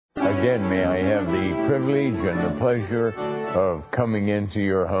again, may I have the privilege and the pleasure of coming into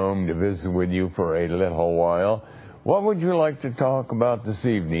your home to visit with you for a little while. What would you like to talk about this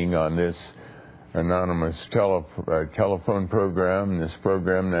evening on this anonymous telephone program, this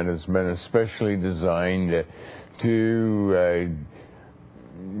program that has been especially designed to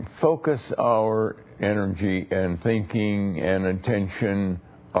focus our energy and thinking and attention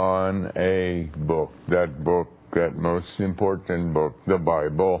on a book, that most important book, the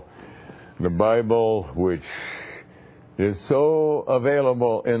Bible. The Bible, which is so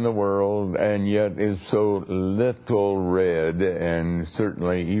available in the world and yet is so little read and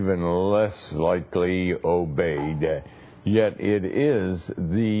certainly even less likely obeyed. Yet it is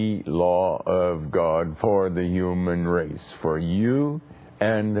the law of God for the human race, for you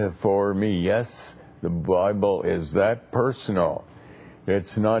and for me. Yes, the Bible is that personal.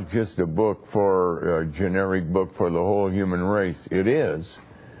 It's not just a book a generic book for the whole human race. It is,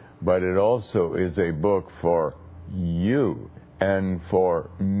 but it also is a book for you and for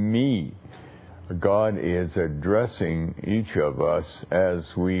me. God is addressing each of us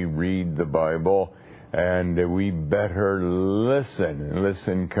as we read the Bible, and we better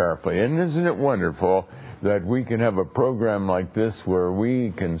listen carefully. And isn't it wonderful that we can have a program like this where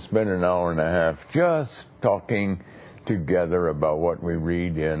we can spend an hour and a half just talking together about what we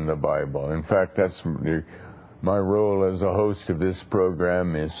read in the Bible. In fact, that's my role as a host of this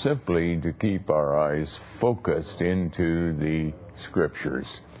program, is simply to keep our eyes focused into the Scriptures.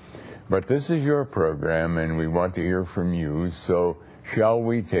 But this is your program, and we want to hear from you, so shall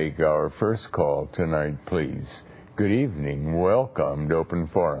we take our first call tonight, please? Good evening. Welcome to Open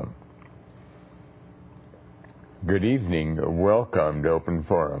Forum. Good evening. Welcome to Open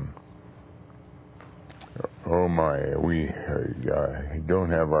Forum. Oh my, we don't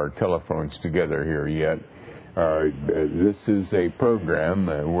have our telephones together here yet. This is a program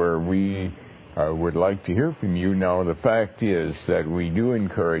where we would like to hear from you. Now, the fact is that we do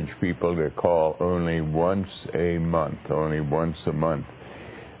encourage people to call only once a month,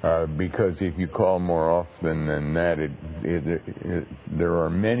 because if you call more often than that, there are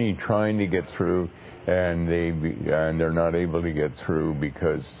many trying to get through, and they're not able to get through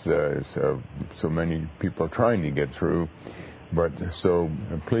because so many people trying to get through. But so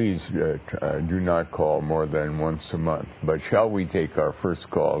please do not call more than once a month. But shall we take our first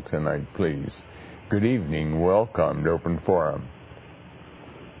call tonight, please? Good evening. Welcome to Open Forum.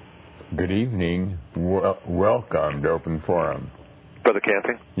 Good evening. Welcome to Open Forum. Brother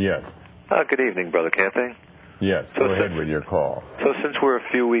Camping? Yes. Good evening, Brother Camping. Yes, go ahead with your call. So since we're a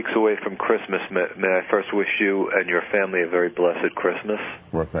few weeks away from Christmas, may I first wish you and your family a very blessed Christmas?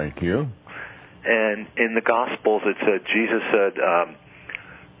 Well, thank you. And in the Gospels, it said, Jesus said,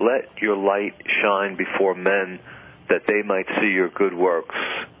 let your light shine before men that they might see your good works.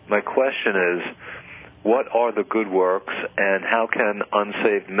 My question is, what are the good works, and how can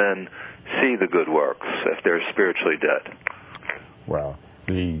unsaved men see the good works if they're spiritually dead? Well,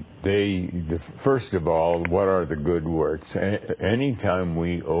 first of all, what are the good works? Anytime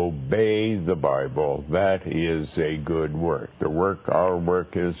we obey the Bible, that is a good work. Our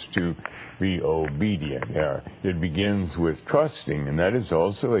work is to be obedient. It begins with trusting, and that is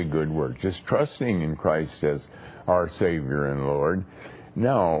also a good work. Just trusting in Christ as our Savior and Lord.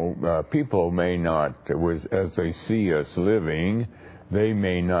 Now, people may not, as they see us living, they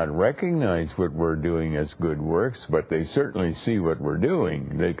may not recognize what we're doing as good works, but they certainly see what we're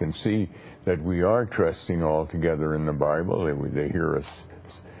doing. They can see that we are trusting altogether in the Bible. They hear us,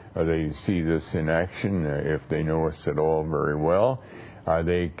 they see this in action if they know us at all very well.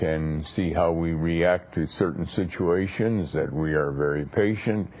 They can see how we react to certain situations, that we are very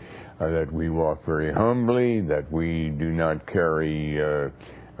patient, that we walk very humbly, that we do not carry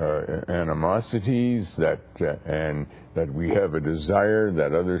animosities, and that we have a desire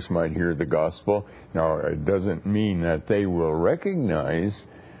that others might hear the gospel. Now, it doesn't mean that they will recognize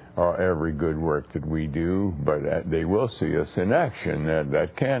every good work that we do, but they will see us in action.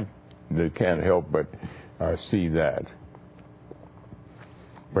 They can't help but see that.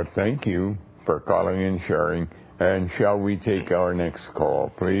 But thank you for calling and sharing. And shall we take our next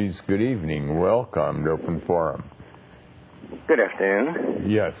call, please? Good evening. Welcome to Open Forum. Good afternoon.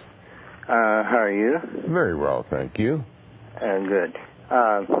 Yes. How are you? Very well, thank you. Good.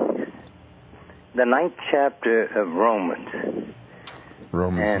 The 9th chapter of Romans.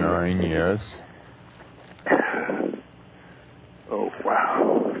 Romans 9, yes. Oh,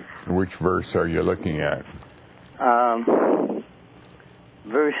 wow. Which verse are you looking at?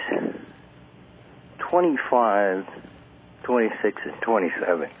 Verse 25, 26, and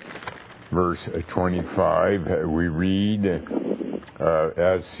 27. Verse 25, we read,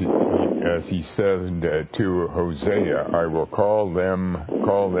 as he said to Hosea, I will call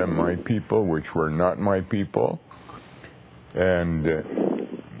them my people, which were not my people, and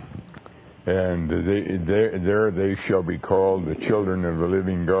they shall be called the children of the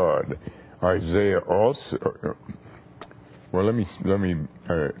living God. Isaiah also. Well, let me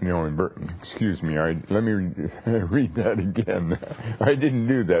excuse me. Let me read that again. I didn't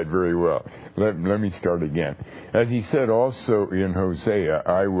do that very well. Let me start again. As he said also in Hosea,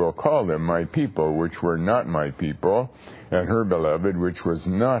 I will call them my people, which were not my people, and her beloved, which was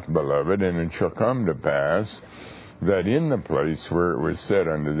not beloved. And it shall come to pass that in the place where it was said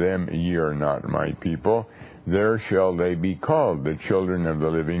unto them, ye are not my people, there shall they be called the children of the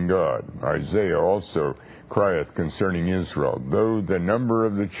living God. Isaiah also crieth concerning Israel, though the number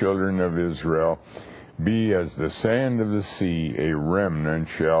of the children of Israel be as the sand of the sea, a remnant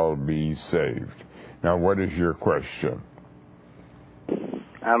shall be saved. Now, what is your question?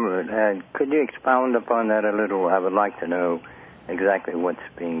 Could you expound upon that a little? I would like to know exactly what's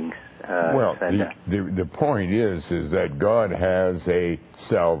being said. The point is that God has a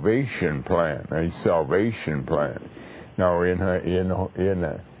salvation plan. Now, in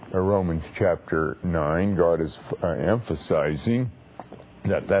Romans chapter 9, God is emphasizing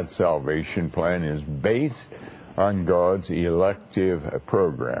that salvation plan is based on God's elective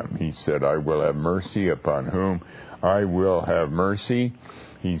program. He said, I will have mercy upon whom I will have mercy.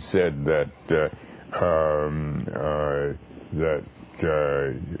 He said that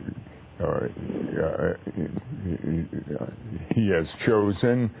he has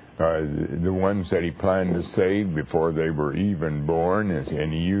chosen the ones that he planned to save before they were even born,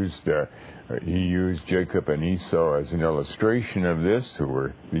 and he used Jacob and Esau as an illustration of this.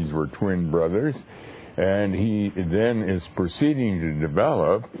 These were twin brothers, and he then is proceeding to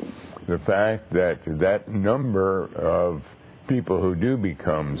develop the fact that number of people who do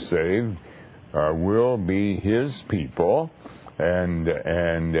become saved will be his people. And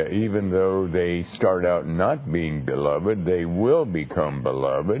even though they start out not being beloved, they will become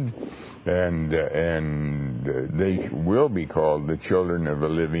beloved, and they will be called the children of the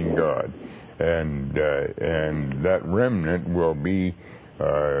living God, and that remnant will be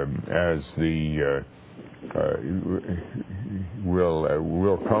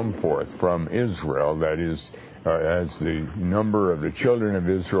will come forth from Israel. That is, as the number of the children of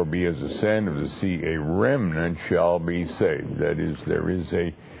Israel be as the sand of the sea, a remnant shall be saved. That is, there is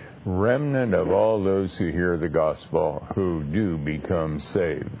a remnant of all those who hear the gospel who do become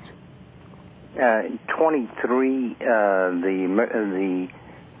saved. 23,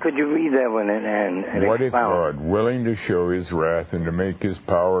 could you read that one and what expound? If God, willing to show his wrath and to make his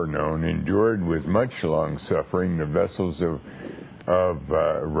power known, endured with much long suffering the vessels of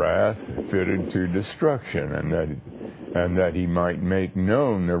wrath fitted to destruction, and that he might make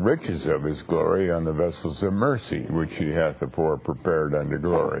known the riches of his glory on the vessels of mercy, which he hath afore prepared unto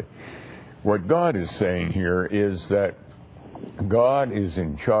glory. What God is saying here is that God is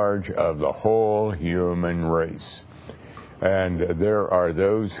in charge of the whole human race. And there are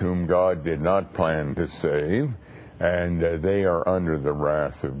those whom God did not plan to save, and they are under the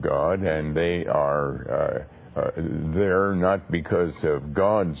wrath of God, and they are there not because of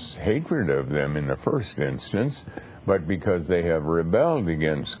God's hatred of them in the first instance, but because they have rebelled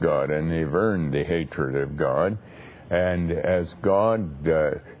against God, and they've earned the hatred of God. And as God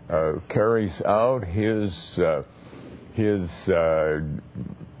carries out his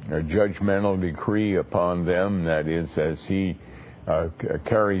judgmental decree upon them, that is, as he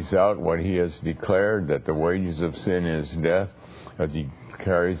carries out what he has declared, that the wages of sin is death, as he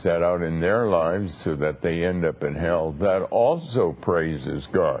carries that out in their lives so that they end up in hell, that also praises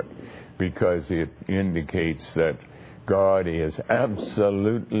God, because it indicates that God is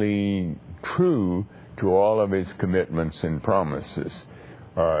absolutely true to all of his commitments and promises.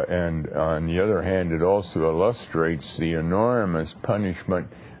 And on the other hand, it also illustrates the enormous punishment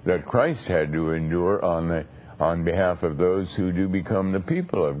that Christ had to endure on behalf of those who do become the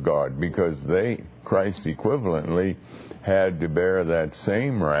people of God, because Christ equivalently had to bear that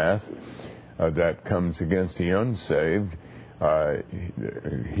same wrath that comes against the unsaved.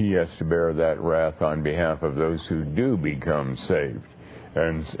 He has to bear that wrath on behalf of those who do become saved.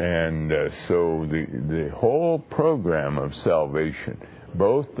 And so the whole program of salvation,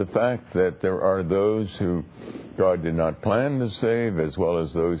 both the fact that there are those who God did not plan to save, as well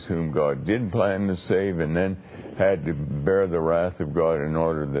as those whom God did plan to save, and then had to bear the wrath of God in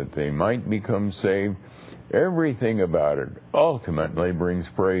order that they might become saved, everything about it ultimately brings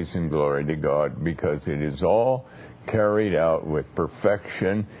praise and glory to God, because it is all carried out with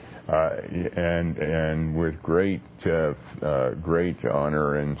perfection and with great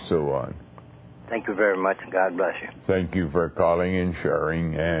honor and so on. Thank you very much. God bless you. Thank you for calling and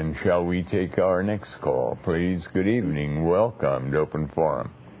sharing. And shall we take our next call, please? Good evening. Welcome to Open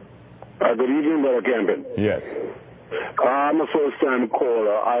Forum. Good evening, Brother Campbell. Yes. I'm a first-time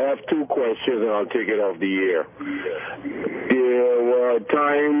caller. I have two questions, and I'll take it off the air. There were a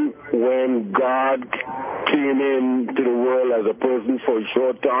time when God came into the world as a person for a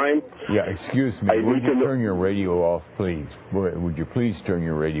short time. Yeah, excuse me. Would you turn your radio off, please? Would you please turn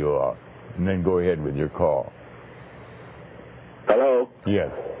your radio off? And then go ahead with your call. Hello?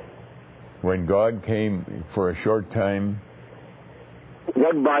 Yes. When God came for a short time.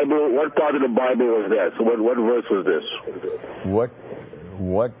 What part of the Bible was that? So what verse was this?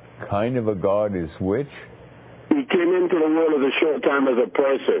 What kind of a God is which? He came into the world as a short time as a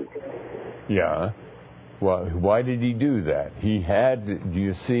person. Yeah. Well, why did he do that? He had, do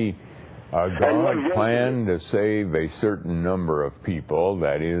you see, God planned to save a certain number of people,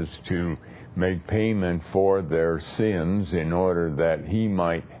 that is, to make payment for their sins in order that he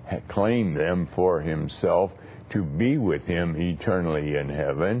might claim them for himself to be with him eternally in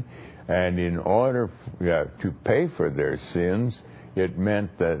heaven. And in order to pay for their sins, it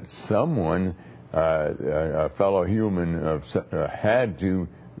meant that someone, a fellow human, had to,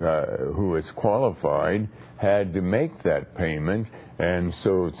 who was qualified, had to make that payment. And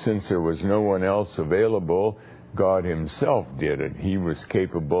so since there was no one else available, God himself did it. He was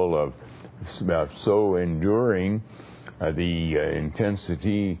capable of so enduring the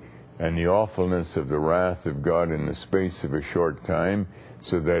intensity and the awfulness of the wrath of God in the space of a short time,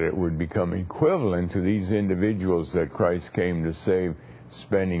 so that it would become equivalent to these individuals that Christ came to save,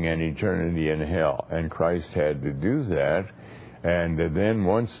 spending an eternity in hell. And Christ had to do that. And then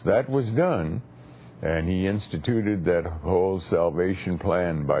once that was done, and he instituted that whole salvation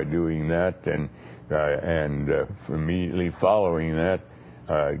plan by doing that, and immediately following that,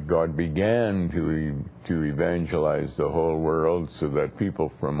 God began to evangelize the whole world, so that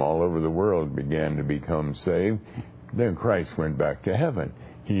people from all over the world began to become saved. Then Christ went back to heaven.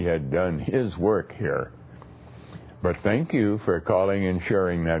 He had done his work here. But thank you for calling and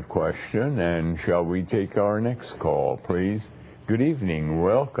sharing that question. And shall we take our next call, please? Good evening.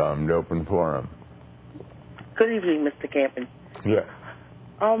 Welcome to Open Forum. Good evening, Mr. Campen. Yes.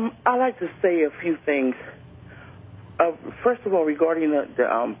 I'd like to say a few things. First of all, regarding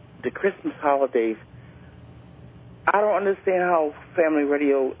the Christmas holidays, I don't understand how Family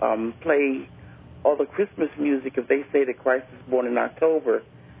Radio play all the Christmas music if they say that Christ was born in October,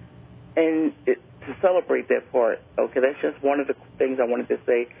 and to celebrate that part. Okay, that's just one of the things I wanted to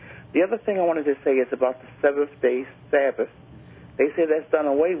say. The other thing I wanted to say is about the seventh-day Sabbath. They say that's done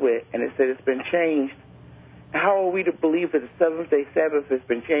away with, and it said it's been changed. How are we to believe that the seventh-day Sabbath has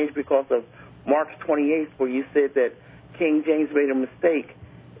been changed because of March 28th, where you said that King James made a mistake?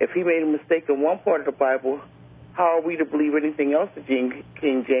 If he made a mistake in one part of the Bible, how are we to believe anything else that King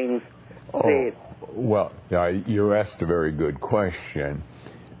James said? Well, you asked a very good question.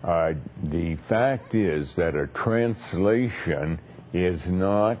 The fact is that a translation is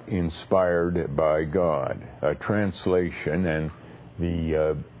not inspired by God. A translation, and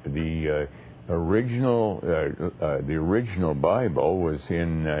the original Bible was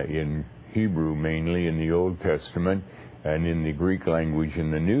in Hebrew mainly in the Old Testament, and in the Greek language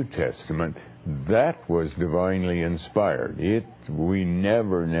in the New Testament. That was divinely inspired. We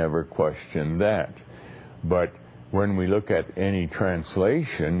never questioned that. But when we look at any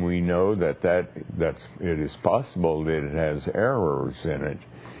translation, we know that it is possible that it has errors in it.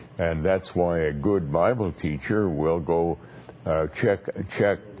 And that's why a good Bible teacher will go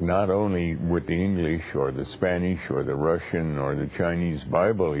check not only with the English or the Spanish or the Russian or the Chinese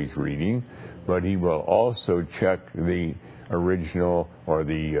Bible he's reading, but he will also check the original or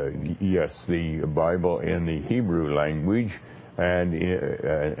the Bible in the Hebrew language and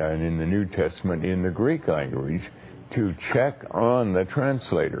in the New Testament in the Greek language to check on the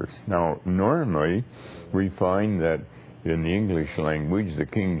translators. Now, normally we find that in the English language, the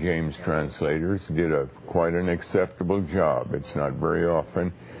King James translators did quite an acceptable job. It's not very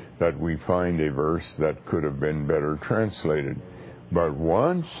often that we find a verse that could have been better translated. But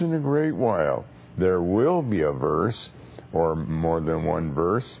once in a great while, there will be a verse, or more than one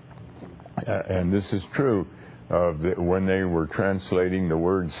verse, and this is true when they were translating the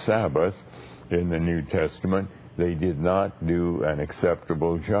word Sabbath in the New Testament, they did not do an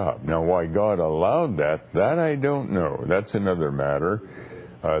acceptable job. Now, why God allowed that I don't know. That's another matter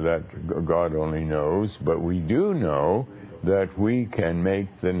that God only knows. But we do know that we can make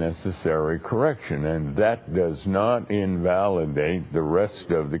the necessary correction, and that does not invalidate the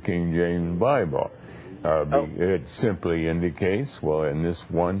rest of the King James Bible. It simply indicates, well, in this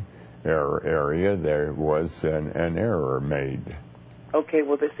one area there was an error made. Okay,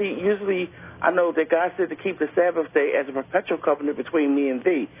 well, see, usually I know that God said to keep the Sabbath day as a perpetual covenant between me and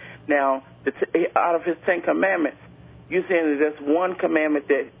thee. Now, out of his 10 commandments, you're saying that there's one commandment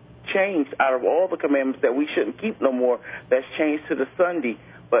that changed out of all the commandments that we shouldn't keep no more, that's changed to the Sunday.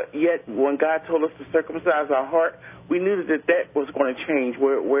 But yet, when God told us to circumcise our heart, we knew that was going to change,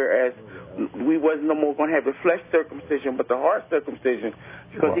 whereas we wasn't no more going to have the flesh circumcision, but the heart circumcision,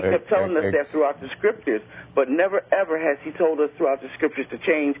 because he kept telling us that throughout the Scriptures. But never, ever has he told us throughout the Scriptures to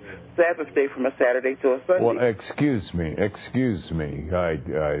change Sabbath day from a Saturday to a Sunday. Well, excuse me.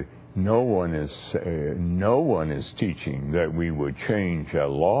 No one is teaching that we would change a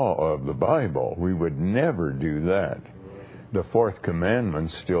law of the Bible. We would never do that. The fourth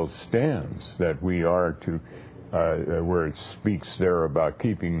commandment still stands, that we are to, where it speaks there about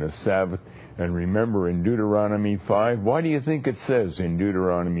keeping the Sabbath. And remember in Deuteronomy 5, why do you think it says in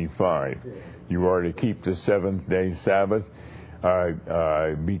Deuteronomy 5, you are to keep the seventh-day Sabbath?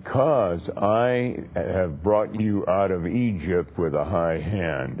 Because I have brought you out of Egypt with a high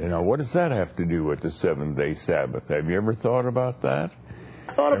hand. Now, what does that have to do with the seventh-day Sabbath? Have you ever thought about that?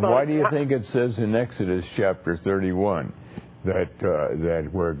 And why do you think it says in Exodus chapter 31 that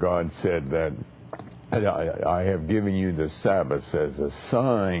where God said that I have given you the Sabbath as a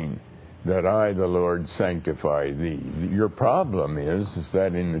sign that I, the Lord, sanctify thee? Your problem is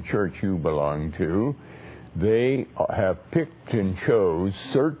that in the church you belong to, they have picked and chose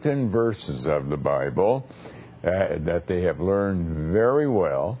certain verses of the Bible that they have learned very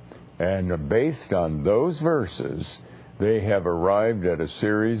well, and based on those verses, they have arrived at a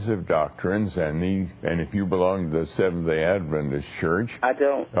series of doctrines. And if you belong to the Seventh-day Adventist Church, I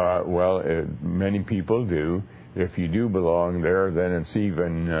don't. Many people do. If you do belong there, then it's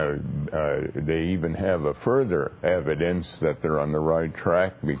even they even have a further evidence that they're on the right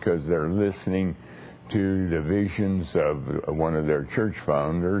track, because they're listening to the visions of one of their church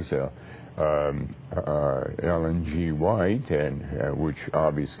founders, Ellen G. White, and which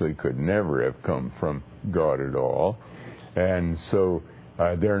obviously could never have come from God at all. And so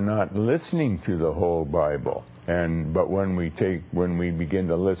they're not listening to the whole Bible. But when we begin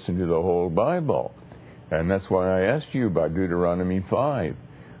to listen to the whole Bible, and that's why I asked you about Deuteronomy 5.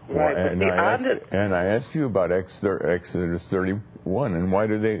 Right. And I asked you about Exodus 31. And why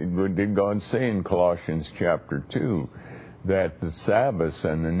did God say in Colossians chapter 2 that the Sabbaths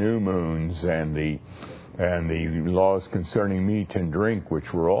and the new moons and the laws concerning meat and drink,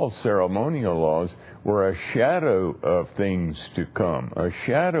 which were all ceremonial laws, were a shadow of things to come? A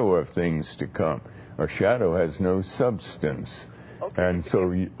shadow of things to come. A shadow has no substance. Okay. And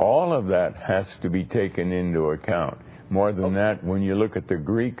so all of that has to be taken into account. More than that, when you look at the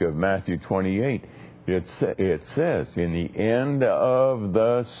Greek of Matthew 28, it says, in the end of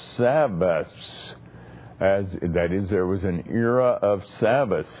the Sabbaths, that is, there was an era of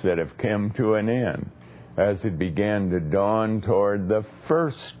Sabbaths that have come to an end, as it began to dawn toward the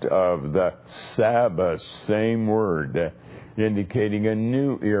first of the Sabbaths, same word, indicating a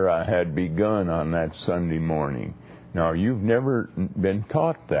new era had begun on that Sunday morning. Now, you've never been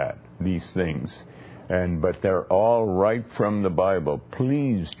taught these things, but they're all right from the Bible.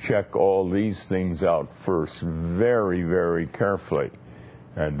 Please check all these things out first, very, very carefully,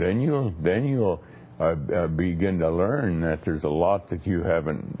 and then you'll begin to learn that there's a lot that you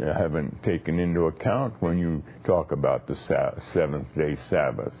haven't taken into account when you talk about the seventh-day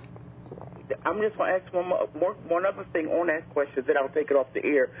Sabbath. I'm just going to ask one other thing on that question, then I'll take it off the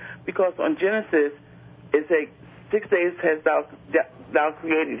air. Because on Genesis, it says, 6 days has thou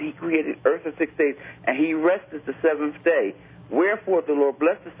created. He created earth in 6 days, and he rested the seventh day. Wherefore the Lord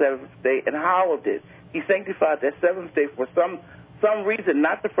blessed the seventh day and hallowed it. He sanctified that seventh day for some reason,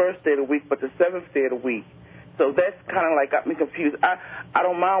 not the first day of the week, but the seventh day of the week. So that's kind of like got me confused. I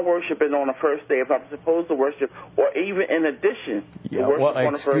don't mind worshiping on the first day if I'm supposed to worship, or even in addition to worship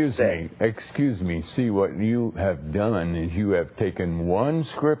on the first day. Excuse me. See, what you have done is you have taken one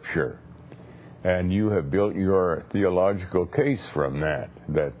scripture and you have built your theological case from that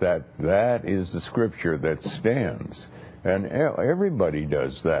is the scripture that stands. And everybody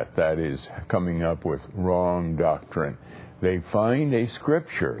does that. That is coming up with wrong doctrine. They find a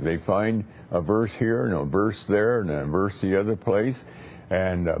scripture. They find a verse here and a verse there and a verse the other place.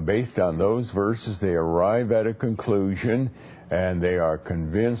 And based on those verses, they arrive at a conclusion, and they are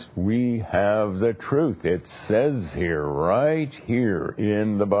convinced we have the truth. It says here, right here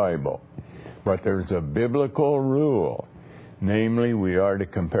in the Bible. But there's a biblical rule Namely, we are to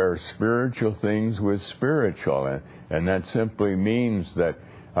compare spiritual things with spiritual. And that simply means that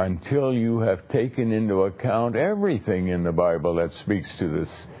until you have taken into account everything in the Bible that speaks to the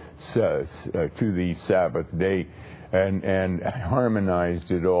Sabbath day and harmonized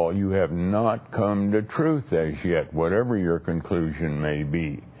it all, you have not come to truth as yet, whatever your conclusion may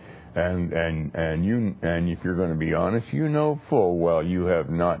be. And if you're going to be honest, you know full well you have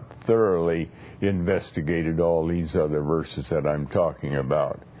not thoroughly investigated all these other verses that I'm talking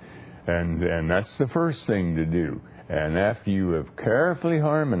about. And that's the first thing to do. And after you have carefully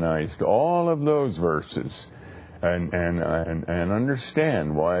harmonized all of those verses and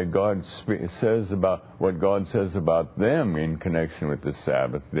understand why God says about what God says about them in connection with the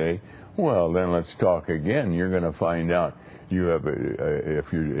Sabbath day, well, then let's talk again. You're going to find out you have if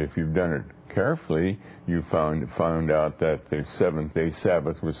you've done it carefully, you found out that the seventh-day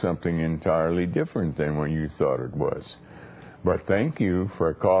Sabbath was something entirely different than what you thought it was. But thank you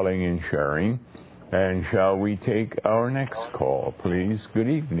for calling and sharing. And shall we take our next call, please? Good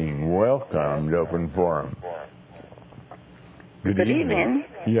evening. Welcome to Open Forum. Good evening.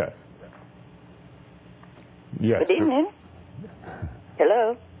 Yes. Yes. Good evening.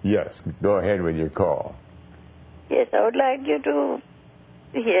 Hello. Yes. Go ahead with your call. Yes, I would like you to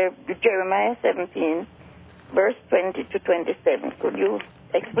hear Jeremiah 17, verse 20 to 27. Could you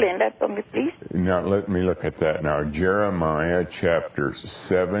explain that for me, please? Now, let me look at that now. Jeremiah chapter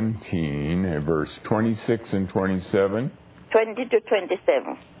 17, verse 26 and 27. 20 to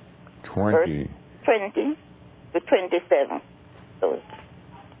 27. 20. Verse 20 to 27. So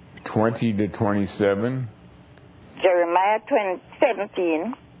 20 to 27. Jeremiah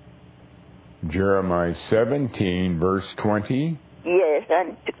 17. Jeremiah 17, verse 20. Yes,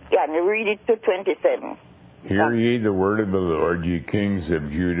 and read it to 27. Hear ye the word of the Lord, ye kings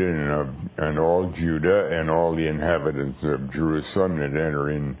of Judah and all Judah and all the inhabitants of Jerusalem that enter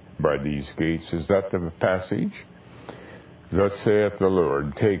in by these gates. Is that the passage? Thus saith the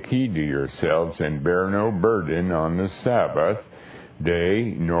Lord, take heed to yourselves and bear no burden on the Sabbath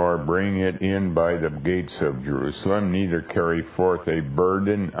day, nor bring it in by the gates of Jerusalem, neither carry forth a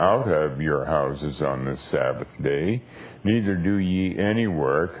burden out of your houses on the Sabbath day, neither do ye any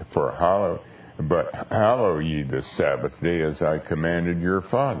work, but hallow ye the Sabbath day as I commanded your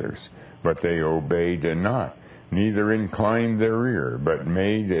fathers. But they obeyed not, neither inclined their ear, but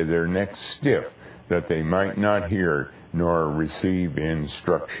made their necks stiff, that they might not hear nor receive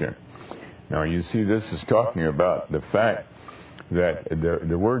instruction. Now you see, this is talking about the fact that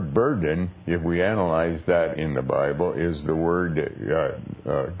the word burden, if we analyze that in the Bible, is the word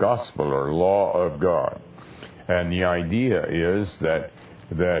gospel or law of God. And the idea is that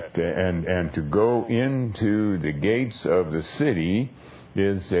to go into the gates of the city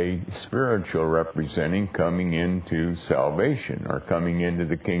is a spiritual representing coming into salvation or coming into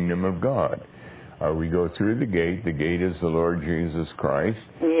the kingdom of God. We go through the gate. The gate is the Lord Jesus Christ.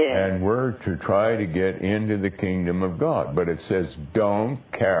 Yeah. And we're to try to get into the kingdom of God. But it says, don't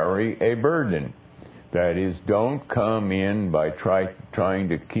carry a burden. That is, don't come in by trying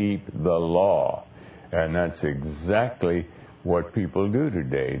to keep the law. And that's exactly what people do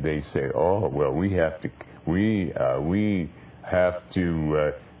today. They say, oh, well, we have to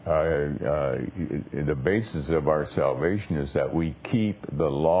the basis of our salvation is that we keep the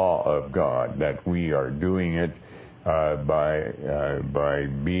law of God, that we are doing it by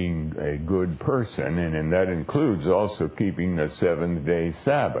being a good person, and that includes also keeping the seventh-day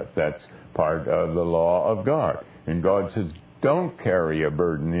Sabbath. That's part of the law of God. And God says, don't carry a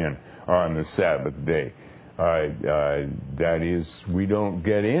burden in on the Sabbath day. That is, we don't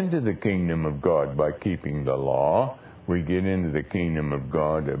get into the kingdom of God by keeping the law. We get into the kingdom of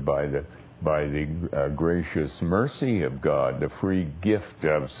God by the gracious mercy of God, the free gift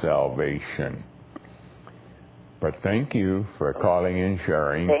of salvation. But thank you for calling and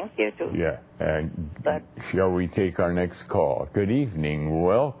sharing. Thank you, too. Yeah. And shall we take our next call? Good evening.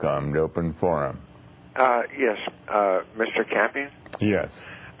 Welcome to Open Forum. Yes. Mr. Camping? Yes.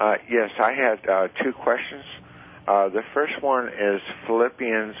 Yes, I had two questions. The first one is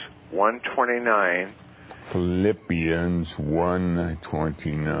Philippians 1:29. Philippians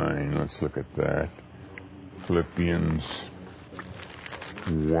 1:29. Let's look at that. Philippians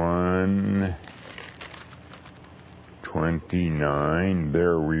 1:29.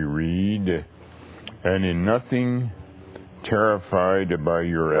 There we read, and in nothing terrified by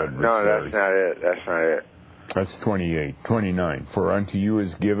your adversaries. No, that's not it. That's not it. That's 29. For unto you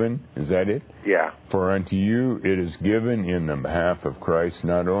is given, is that it? Yeah. For unto you it is given in the behalf of Christ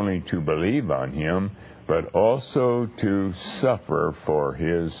not only to believe on him, but also to suffer for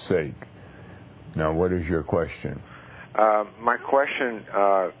his sake. Now, what is your question? My question,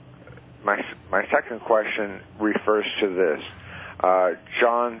 my second question refers to this.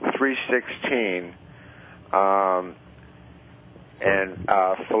 John 3:16 and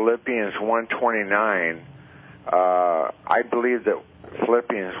Philippians 1:29. I believe that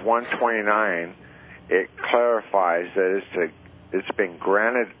Philippians 1:29, it clarifies that it's been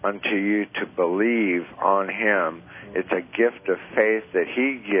granted unto you to believe on Him. It's a gift of faith that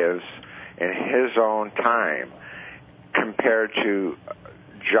He gives in His own time, compared to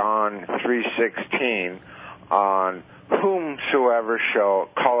John 3:16 on whomsoever shall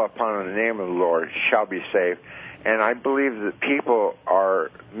call upon the name of the Lord shall be saved. And I believe that people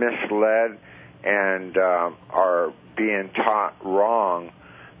are misled and are being taught wrong,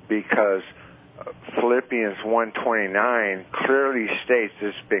 because Philippians 1:29 clearly states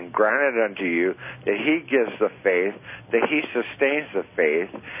it's been granted unto you, that He gives the faith, that He sustains the faith.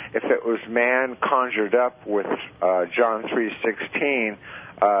 If it was man conjured up with John 3:16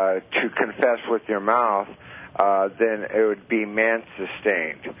 to confess with your mouth, then it would be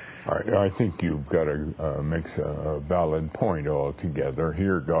man-sustained. I think you've got to make a valid point altogether.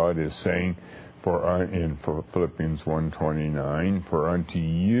 Here God is saying, in Philippians 1:29, for unto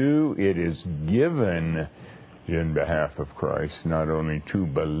you it is given in behalf of Christ not only to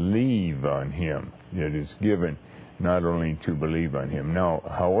believe on Him. It is given not only to believe on Him. Now,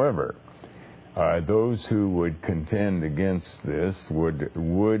 however, those who would contend against this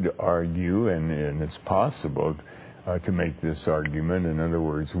would argue, and it's possible to make this argument. In other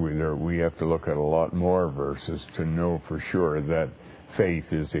words, we have to look at a lot more verses to know for sure that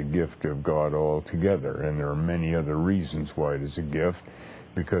faith is a gift of God altogether, and there are many other reasons why it is a gift,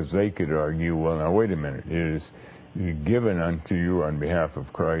 because they could argue, well, now wait a minute, it is given unto you on behalf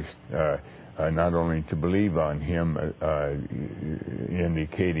of Christ not only to believe on Him,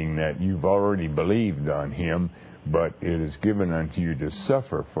 indicating that you've already believed on Him, but it is given unto you to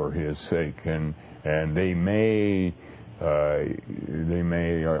suffer for His sake. And they may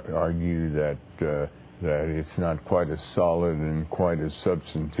argue that it's not quite as solid and quite as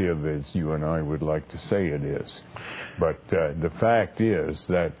substantive as you and I would like to say it is. But the fact is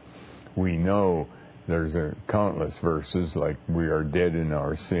that we know there's countless verses like we are dead in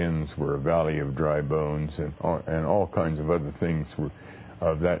our sins, we're a valley of dry bones, and all kinds of other things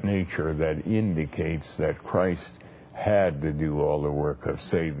of that nature that indicates that Christ had to do all the work of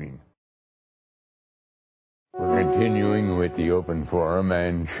saving. We're continuing with the open forum,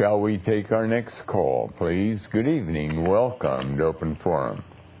 and shall we take our next call, please? Good evening. Welcome to Open Forum.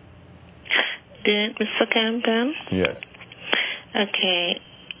 Mr. Camden? Yes. Okay.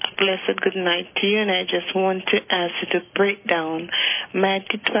 A blessed good night to you, and I just want to ask you to break down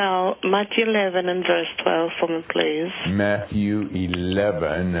Matthew 11 and verse 12 for me, please. Matthew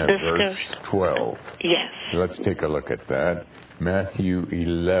 11 verse 12. Yes. Let's take a look at that. Matthew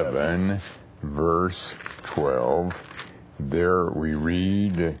 11 verse 12. There we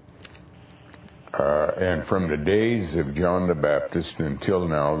read, and from the days of John the Baptist until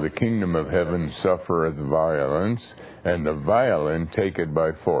now, the kingdom of heaven suffereth violence, and the violent take it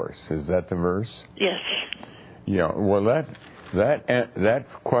by force. Is that the verse? Yes. Yeah. Well, that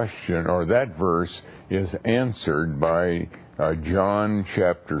question or that verse is answered by John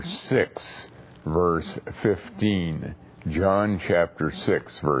chapter 6, verse 15. John chapter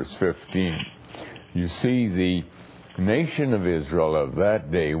 6, verse 15. You see, the nation of Israel of that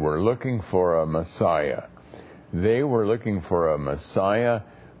day were looking for a Messiah. They were looking for a Messiah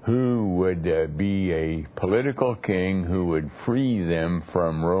who would be a political king who would free them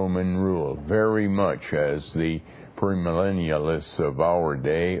from Roman rule, very much as the premillennialists of our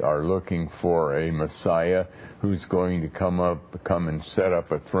day are looking for a Messiah who's going to come and set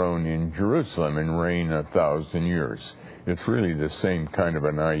up a throne in Jerusalem and reign 1,000 years. It's really the same kind of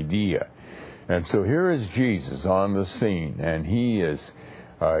an idea. And so here is Jesus on the scene, and he is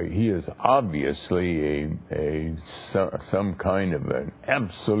obviously some kind of an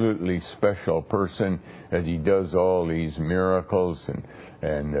absolutely special person, as he does all these miracles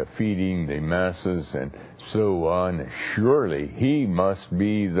and feeding the masses and so on. Surely he must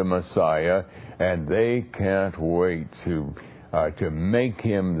be the Messiah, and they can't wait to make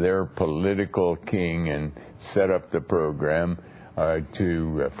him their political king and set up the program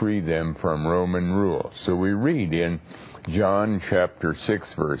to free them from Roman rule. So we read in John chapter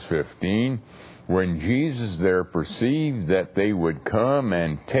 6, verse 15, when Jesus there perceived that they would come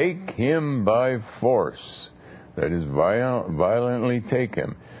and take him by force, that is, violently take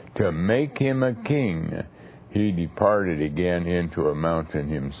him, to make him a king, he departed again into a mountain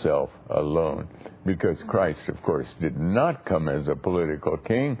himself alone. Because Christ, of course, did not come as a political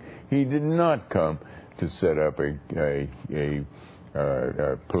king. He did not come to set up a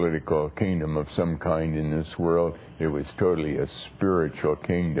political kingdom of some kind in this world. It was totally a spiritual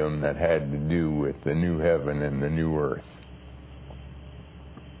kingdom that had to do with the new heaven and the new earth.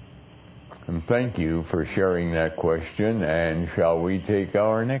 And thank you for sharing that question. And shall we take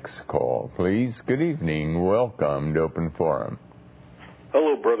our next call, please? Good evening. Welcome to Open Forum.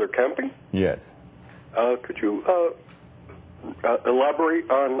 Hello, Brother Camping. Yes. Could you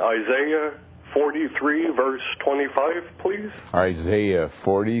elaborate on Isaiah 43, verse 25, please? Isaiah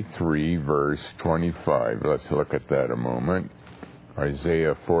 43, verse 25. Let's look at that a moment.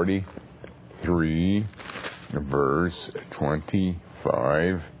 Isaiah 43, verse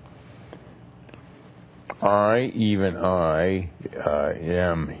 25. I, even I,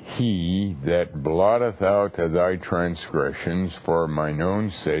 am he that blotteth out thy transgressions for mine own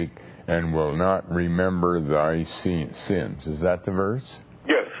sake, and will not remember thy sins. Is that the verse?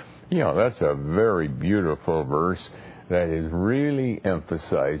 Yes. Yeah, that's a very beautiful verse that is really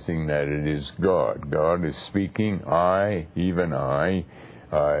emphasizing that it is God. God is speaking, I, even I,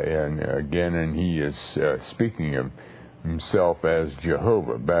 and he is speaking of himself as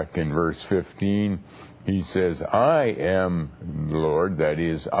Jehovah. Back in verse 15, he says, I am Lord, that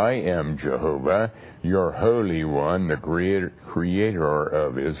is, I am Jehovah, your Holy One, the Creator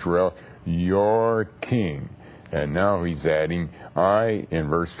of Israel, your King. And now he's adding, I, in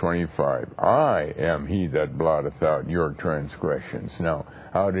verse 25, I am he that blotteth out your transgressions. Now,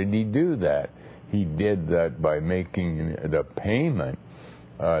 how did he do that? He did that by making the payment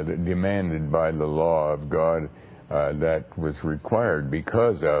demanded by the law of God that was required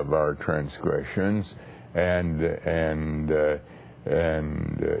because of our transgressions. And it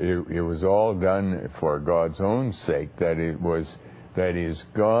was all done for God's own sake. That is,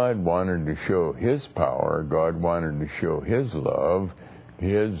 God wanted to show His power. God wanted to show His love,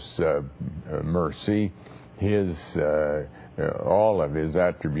 His mercy, His all of His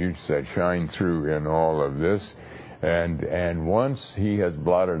attributes that shine through in all of this. And once He has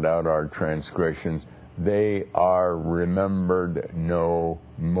blotted out our transgressions, they are remembered no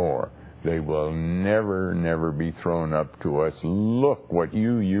more. They will never, never be thrown up to us. Look what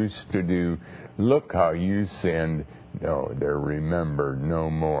you used to do. Look how you sinned. No, they're remembered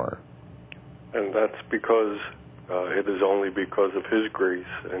no more. And that's because it is only because of His grace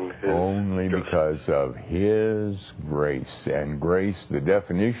and His only justice. Because of His grace. And grace, the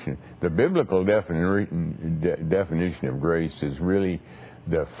biblical definition of grace is really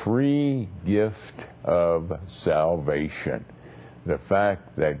the free gift of salvation. The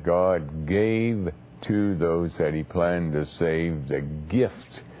fact that God gave to those that He planned to save the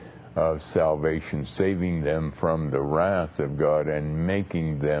gift of salvation, saving them from the wrath of God and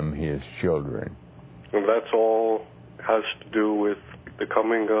making them His children. And that's all has to do with the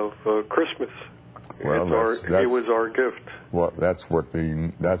coming of Christmas. Well, it was our gift. Well, that's what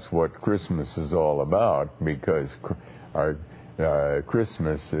Christmas is all about, because our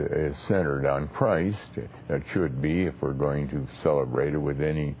Christmas is centered on Christ. It should be, if we're going to celebrate it with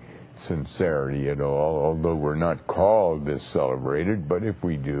any sincerity at all, although we're not called to celebrate it, but if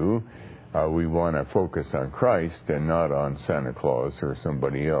we do, we want to focus on Christ and not on Santa Claus or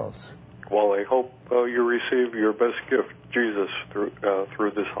somebody else. Well, I hope you receive your best gift, Jesus,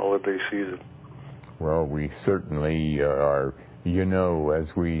 through this holiday season. Well, we certainly are. You know,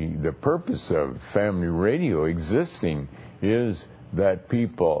 the purpose of Family Radio existing is that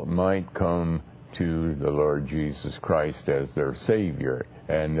people might come to the Lord Jesus Christ as their Savior.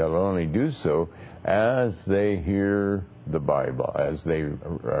 And they'll only do so as they hear the Bible, as they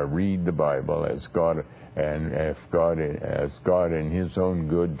read the Bible, as God in His own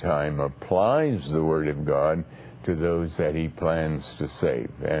good time applies the Word of God to those that He plans to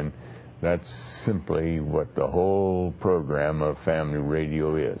save. And that's simply what the whole program of Family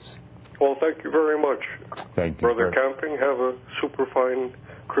Radio is. Well, thank you very much. Thank you. Brother Camping, have a super fine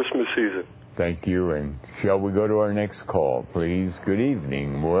Christmas season. Thank you. And shall we go to our next call, please? Good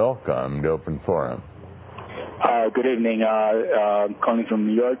evening. Welcome to Open Forum. Good evening. I'm calling from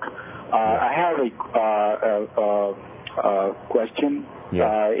New York. I have a question.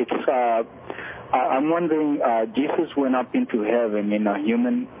 Yes. I'm wondering, Jesus went up into heaven in a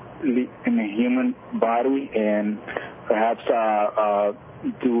human body, and perhaps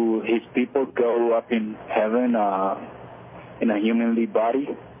do His people go up in heaven in a humanly body?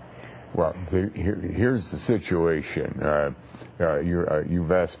 Well, here's the situation.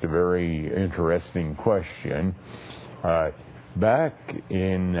 You've asked a very interesting question. Back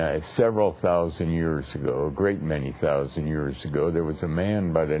in several thousand years ago, a great many thousand years ago, there was a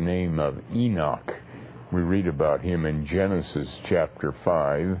man by the name of Enoch. We read about him in Genesis chapter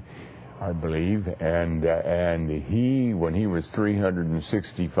 5. I believe, and he, when he was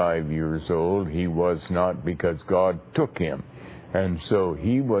 365 years old, he was not, because God took him. And so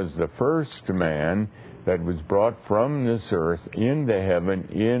he was the first man that was brought from this earth into heaven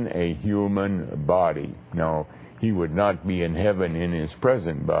in a human body. Now, he would not be in heaven in his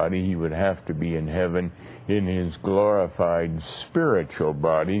present body. He would have to be in heaven in his glorified spiritual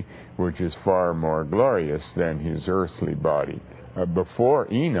body, which is far more glorious than his earthly body. Before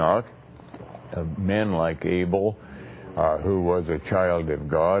Enoch, men like Abel, who was a child of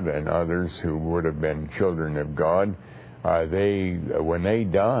God, and others who would have been children of God, when they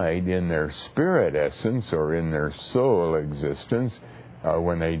died in their spirit essence or in their soul existence,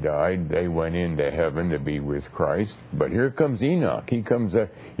 when they died, they went into heaven to be with Christ. But here comes Enoch. He comes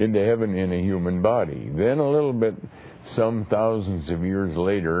into heaven in a human body. Then a little bit, some thousands of years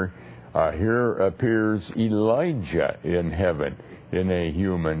later, here appears Elijah in heaven in a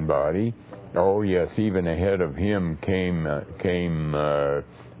human body. Oh yes, even ahead of him came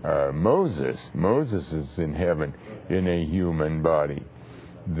Moses. Moses is in heaven in a human body.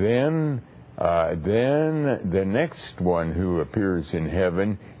 Then the next one who appears in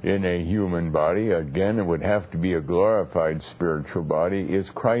heaven in a human body, again it would have to be a glorified spiritual body, is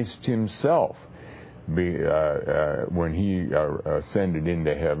Christ himself. When he ascended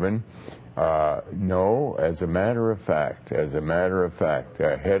into heaven. No, as a matter of fact,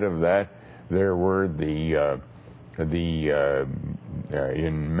 ahead of that there were in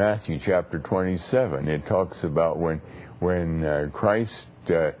Matthew chapter 27, it talks about when Christ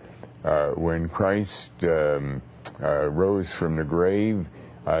rose from the grave.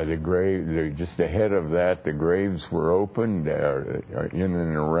 Just ahead of that, the graves were opened in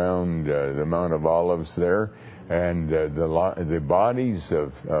and around the Mount of Olives there, and the bodies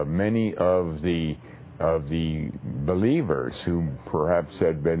of many of the believers who perhaps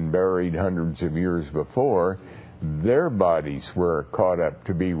had been buried hundreds of years before, their bodies were caught up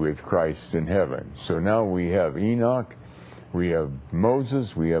to be with Christ in heaven. So now we have Enoch, we have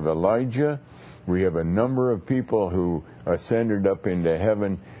Moses, we have Elijah, we have a number of people who ascended up into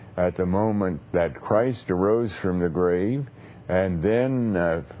heaven at the moment that Christ arose from the grave, and then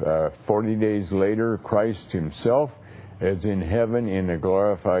 40 days later, Christ himself is in heaven in a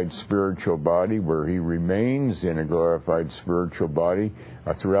glorified spiritual body, where he remains in a glorified spiritual body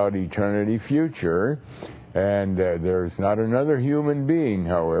throughout eternity future. And there's not another human being,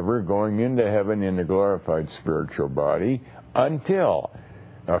 however, going into heaven in a glorified spiritual body until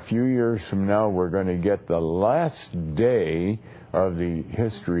a few years from now we're going to get the last day of the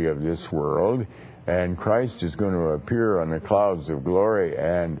history of this world, and Christ is going to appear on the clouds of glory,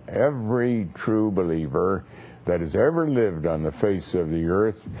 and every true believer that has ever lived on the face of the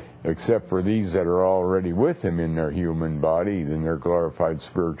earth, except for these that are already with him in their human body, in their glorified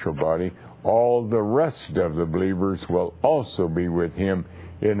spiritual body, all the rest of the believers will also be with him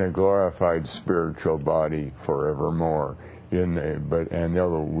in a glorified spiritual body forevermore. And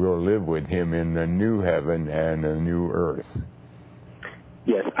we'll live with him in the new heaven and the new earth.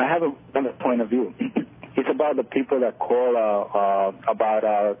 Yes, I have another point of view. It's about the people that call about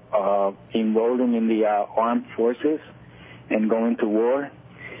enrolling in the armed forces and going to war.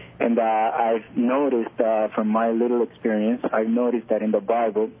 And I've noticed from my little experience, I've noticed that in the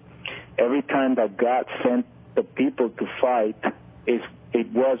Bible, every time that God sent the people to fight, it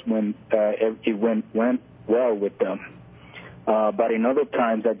was when it went well with them. But in other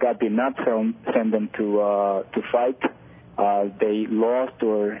times that God did not send them to fight, they lost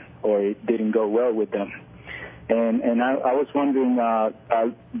or it didn't go well with them. And I was wondering,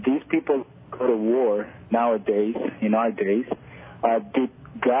 these people go to war nowadays, in our days, did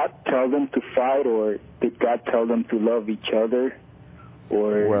God tell them to fight, or did God tell them to love each other?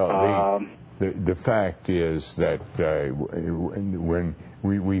 Or, well, the fact is that when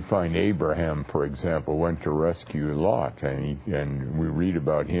we find Abraham, for example, went to rescue Lot, and we read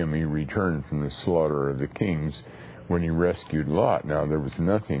about him, he returned from the slaughter of the kings when he rescued Lot. Now, there was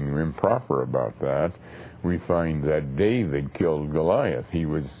nothing improper about that. We find that David killed Goliath. He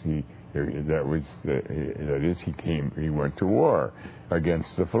went to war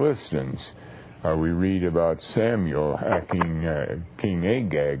against the Philistines. We read about Samuel hacking King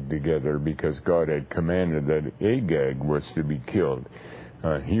Agag together because God had commanded that Agag was to be killed.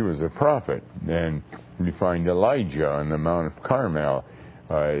 He was a prophet. And we find Elijah on the Mount of Carmel,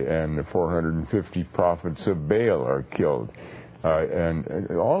 and the 450 prophets of Baal are killed. And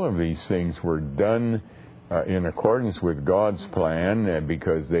all of these things were done in accordance with God's plan,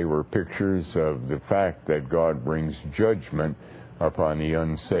 because they were pictures of the fact that God brings judgment upon the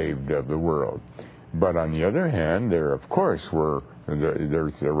unsaved of the world. But on the other hand, there, of course, were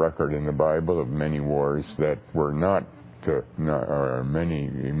There's a record in the Bible of many wars that were not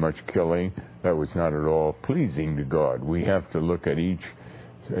much killing. That was not at all pleasing to God. We have to look at each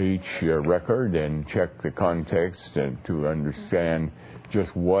record and check the context and to understand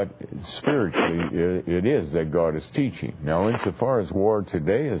just what spiritually it is that God is teaching. Now, insofar as war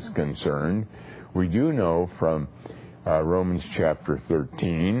today is concerned, we do know from Romans chapter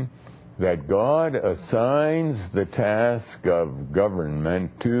 13 that God assigns the task of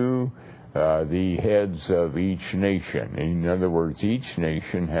government to the heads of each nation. In other words, each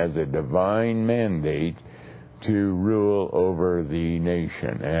nation has a divine mandate to rule over the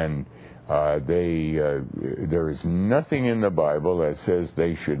nation, and there is nothing in the Bible that says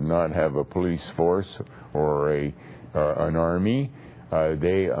they should not have a police force or an army.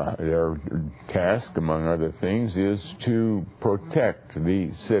 Their task, among other things, is to protect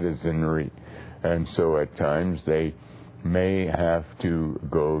the citizenry, and so at times they may have to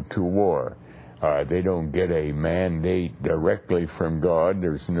go to war. They don't get a mandate directly from God.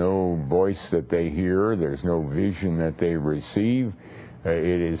 There's no voice that they hear. There's no vision that they receive.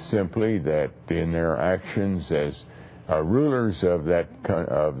 It is simply that in their actions as rulers of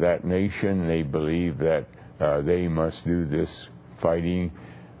that nation, they believe that they must do this fighting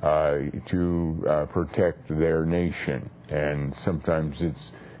to protect their nation. And sometimes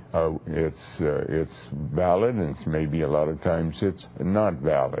it's valid, and maybe a lot of times it's not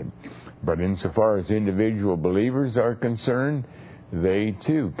valid. But insofar as individual believers are concerned, they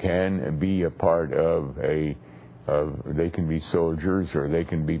too can be a part of they can be soldiers or they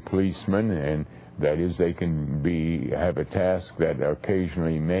can be policemen, and that is, they can have a task that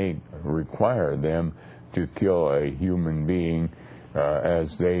occasionally may require them to kill a human being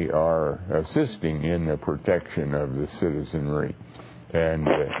as they are assisting in the protection of the citizenry. And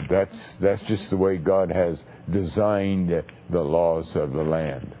that's just the way God has designed the laws of the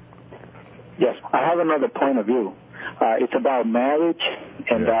land. Yes, I have another point of view. It's about marriage,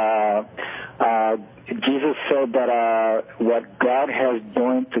 and Jesus said that what God has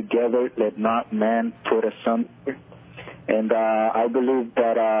joined together, let not man put asunder. And I believe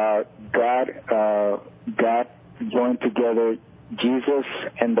that God joined together Jesus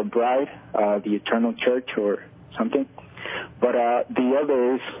and the bride, the eternal church or something. But the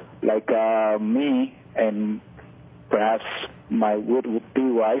others, like me and perhaps my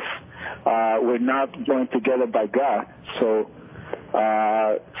would-be wife, we're not joined together by God. So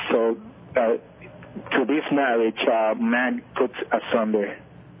to this marriage, man puts asunder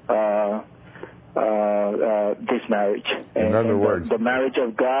this marriage. In other words, the marriage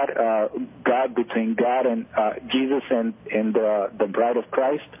of God between God and Jesus and the bride of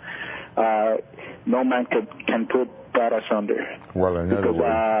Christ, no man can put that asunder. Well, in other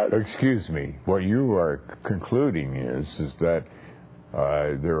words, excuse me, what you are concluding is that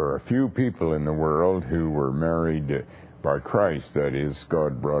there are a few people in the world who were married by Christ. That is,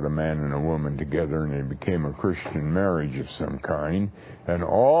 God brought a man and a woman together and it became a Christian marriage of some kind. And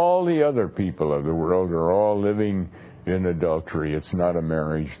all the other people of the world are all living in adultery. It's not a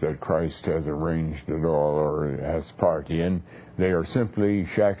marriage that Christ has arranged at all or has part in. They are simply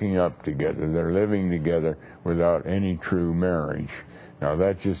shacking up together. They're living together without any true marriage. Now,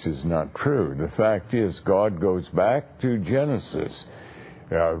 that just is not true. The fact is, God goes back to Genesis.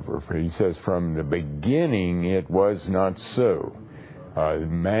 He says, from the beginning it was not so.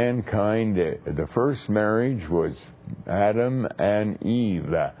 Mankind, the first marriage was Adam and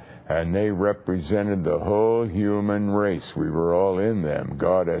Eve, and they represented the whole human race. We were all in them.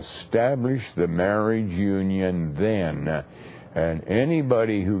 God established the marriage union then. And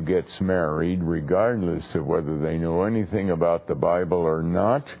anybody who gets married, regardless of whether they know anything about the Bible or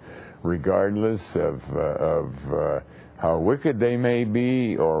not, regardless of how wicked they may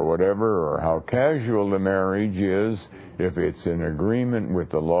be or whatever, or how casual the marriage is, if it's in agreement with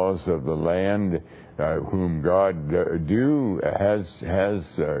the laws of the land, whom God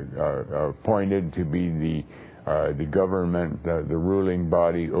has appointed to be the government, the ruling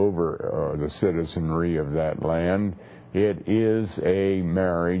body over the citizenry of that land, it is a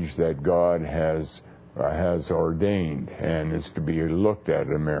marriage that God has ordained and is to be looked at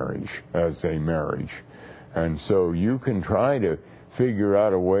as a marriage. And so you can try to figure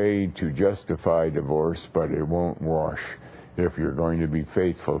out a way to justify divorce, but it won't wash if you're going to be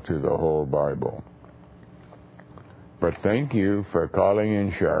faithful to the whole Bible. But thank you for calling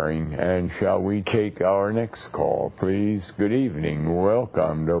and sharing. And shall we take our next call, please? Good evening.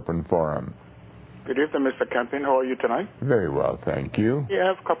 Welcome to Open Forum. Good evening, Mr. Campin. How are you tonight? Very well, thank you. Yeah, I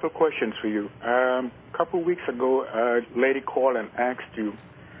have a couple of questions for you. A couple of weeks ago, a lady called and asked you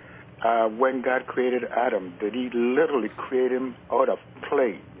when God created Adam, did he literally create him out of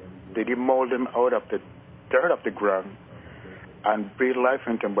clay? Did he mold him out of the dirt of the ground and breathe life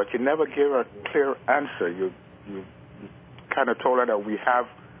into him? But you never gave a clear answer. You kind of told her that we have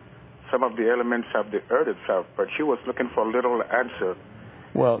some of the elements of the earth itself, but she was looking for a little answer.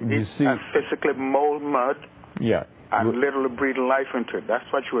 Well, you see, physically mold mud, yeah, and literally breathe life into it. That's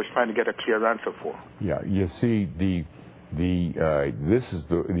what she was trying to get a clear answer for. Yeah, you see, this is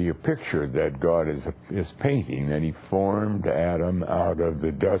the picture that God is painting, that He formed Adam out of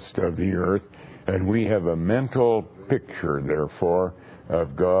the dust of the earth, and we have a mental picture, therefore,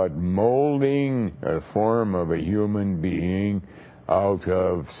 of God molding a form of a human being out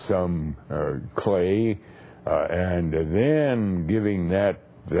of some clay, and then giving that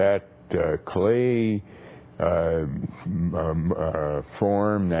clay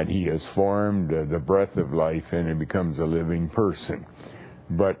form that He has formed, the breath of life, and it becomes a living person.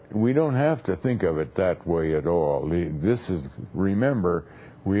 But we don't have to think of it that way at all. Remember,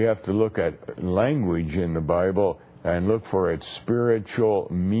 we have to look at language in the Bible and look for its spiritual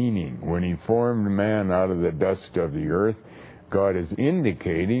meaning. When He formed man out of the dust of the earth, God is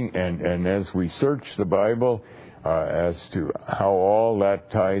indicating, and as we search the Bible as to how all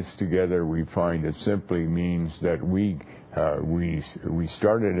that ties together, we find it simply means that we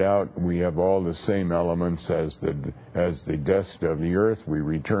started out, we have all the same elements as the dust of the earth. We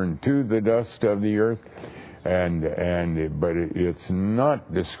return to the dust of the earth, but it's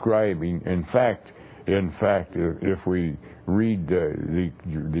not describing. In fact, if we read the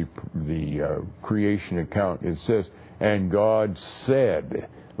creation account, it says, "And God said,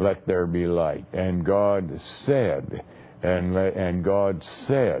 let there be light." And God said, and God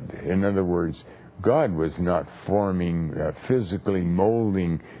said. In other words, God was not forming, physically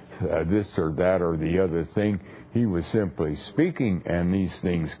molding this or that or the other thing. He was simply speaking, and these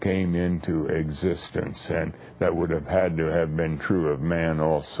things came into existence, and that would have had to have been true of man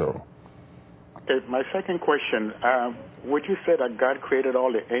also. Okay, my second question, would you say that God created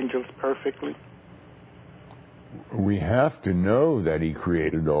all the angels perfectly? We have to know that He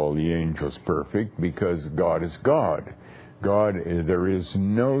created all the angels perfect because God is God. There is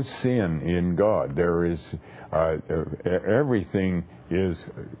no sin in God. There is everything is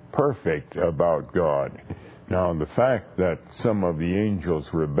perfect about God. Now, the fact that some of the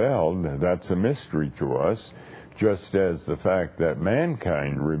angels rebelled, that's a mystery to us, just as the fact that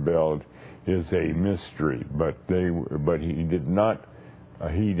mankind rebelled is a mystery. But He did not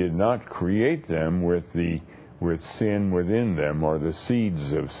create them with sin within them, or the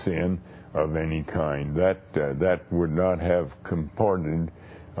seeds of sin of any kind. That would not have comported,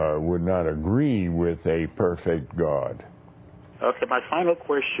 would not agree with a perfect God. Okay, my final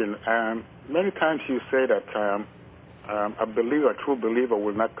question. Many times you say that a true believer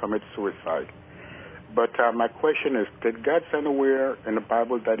will not commit suicide. But my question is, did God say anywhere in the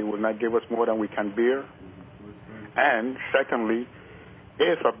Bible that He will not give us more than we can bear? And secondly,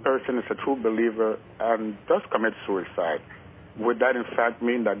 if a person is a true believer and does commit suicide, would that in fact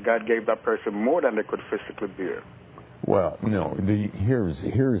mean that God gave that person more than they could physically bear? Well, no.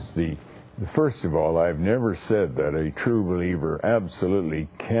 First of all, I've never said that a true believer absolutely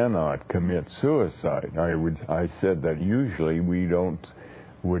cannot commit suicide. I said that usually that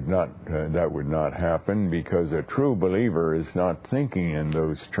would not happen because a true believer is not thinking in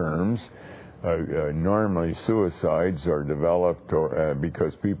those terms. Normally suicides are developed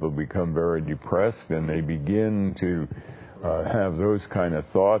because people become very depressed and they begin to have those kind of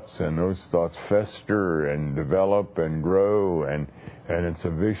thoughts, and those thoughts fester and develop and grow, and it's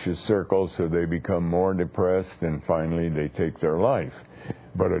a vicious circle, so they become more depressed and finally they take their life.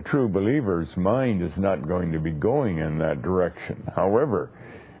 But a true believer's mind is not going to be going in that direction. However,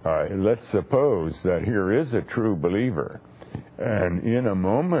 let's suppose that here is a true believer, and in a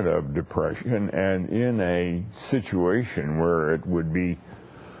moment of depression and in a situation where it would be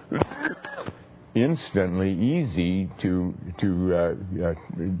instantly easy to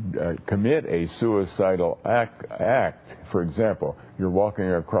commit a suicidal act. For example, you're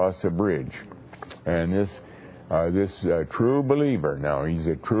walking across a bridge, and this true believer, now he's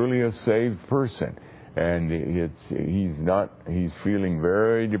truly a saved person, and he's feeling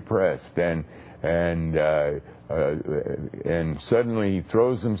very depressed, and suddenly he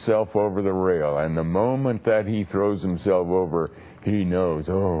throws himself over the rail, and the moment that he throws himself over, he knows,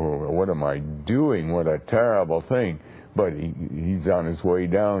 oh, what am I doing? What a terrible thing. But he's on his way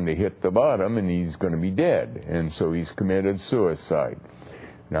down to hit the bottom, and he's going to be dead. And so he's committed suicide.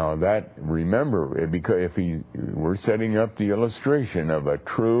 Now that, remember, because we're setting up the illustration of a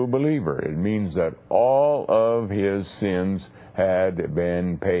true believer. It means that all of his sins had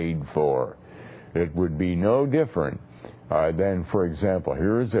been paid for. It would be no different than, for example,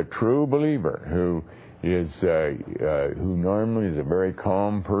 here is a true believer who normally is a very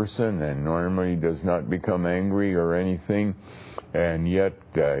calm person and normally does not become angry or anything, and yet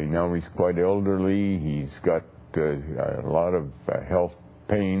now he's quite elderly. He's got a lot of health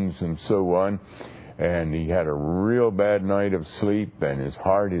pains and so on, and he had a real bad night of sleep, and his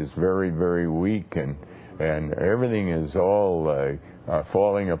heart is very, very weak, and everything is all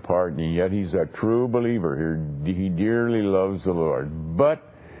falling apart, and yet he's a true believer. He dearly loves the Lord. But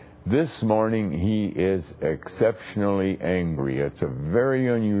this morning he is exceptionally angry. It's a very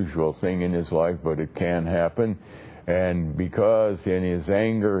unusual thing in his life, but it can happen. And because in his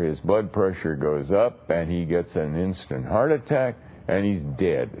anger his blood pressure goes up and he gets an instant heart attack and he's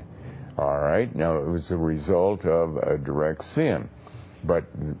dead. All right? Now, it was a result of a direct sin. But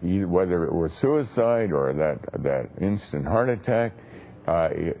whether it was suicide or that instant heart attack,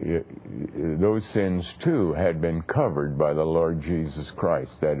 those sins too had been covered by the Lord Jesus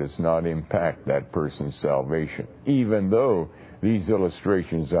Christ. That does not impact that person's salvation, even though these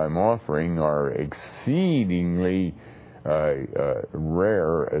illustrations I'm offering are exceedingly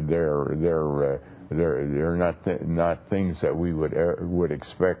rare. They're not things that we would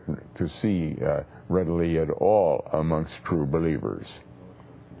expect to see readily at all amongst true believers.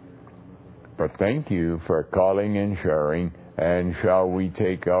 But thank you for calling and sharing. And shall we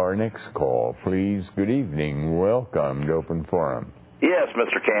take our next call, please? Good evening. Welcome to Open Forum. Yes,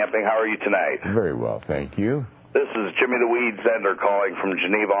 Mr. Camping. How are you tonight? Very well, thank you. This is Jimmy the Weed Zender calling from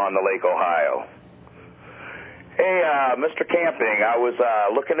Geneva on the Lake, Ohio. Hey, Mr. Camping, I was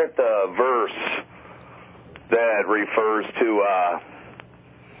looking at the verse that refers to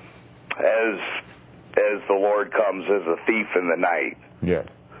as the Lord comes as a thief in the night. Yes.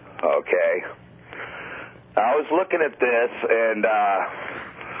 Okay. I was looking at this, and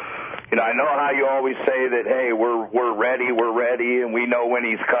I know how you always say that, hey, we're ready, and we know when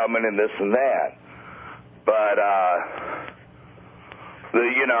he's coming, and this and that. But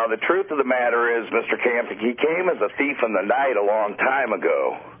the truth of the matter is, Mr. Camping, he came as a thief in the night a long time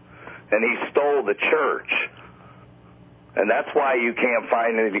ago, and he stole the church, and that's why you can't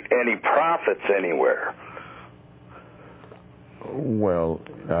find any prophets anywhere. Well,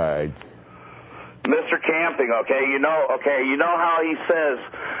 Mr. Camping, you know how he says,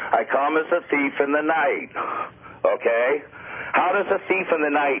 I come as a thief in the night, okay? How does a thief in the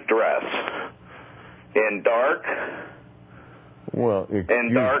night dress? In dark? Well,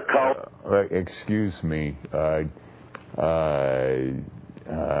 in dark color? Excuse me. The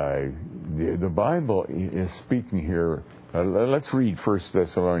Bible is speaking here. Let's read 1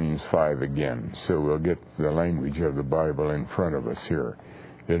 Thessalonians 5 again, so we'll get the language of the Bible in front of us here.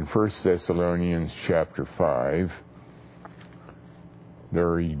 In 1 Thessalonians chapter 5,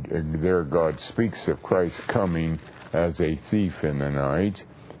 there God speaks of Christ coming as a thief in the night.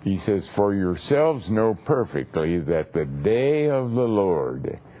 He says, for yourselves know perfectly that the day of the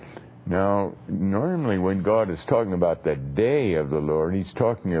Lord. Now, normally when God is talking about the day of the Lord, he's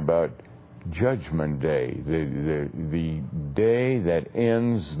talking about Judgment Day, the day that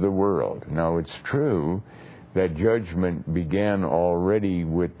ends the world. Now, it's true that judgment began already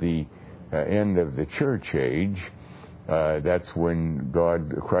with the end of the church age. That's when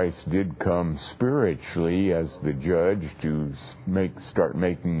Christ did come spiritually as the judge to start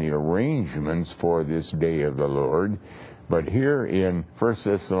making the arrangements for this day of the Lord. But here in 1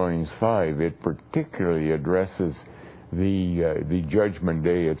 Thessalonians 5, it particularly addresses the judgment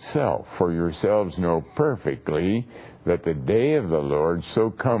day itself. For yourselves know perfectly that the day of the Lord so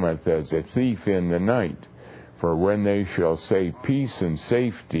cometh as a thief in the night. For when they shall say peace and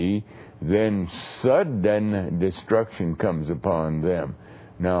safety, then sudden destruction comes upon them.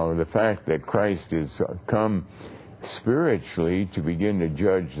 Now, the fact that Christ is come spiritually to begin to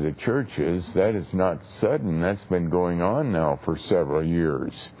judge the churches, that is not sudden. That's been going on now for several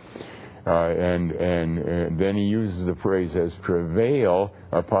years. And then he uses the phrase as travail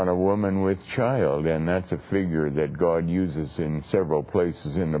upon a woman with child, and that's a figure that God uses in several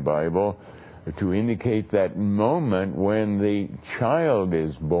places in the Bible to indicate that moment when the child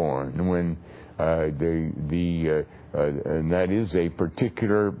is born, when and that is a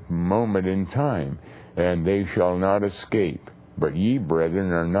particular moment in time, and they shall not escape. But ye,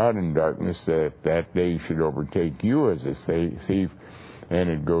 brethren, are not in darkness, that day should overtake you as a thief. And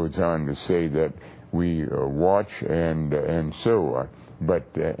it goes on to say that we watch and so,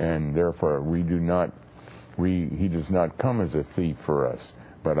 and therefore he does not come as a thief for us.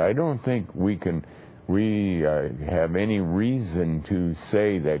 But I don't think we have any reason to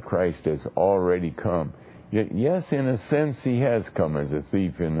say that Christ has already come. Yes, in a sense, he has come as a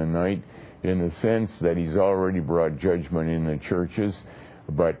thief in the night, in the sense that he's already brought judgment in the churches.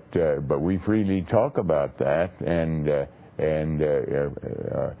 But we freely talk about that,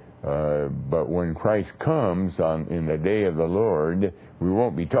 but when Christ comes in the day of the Lord, we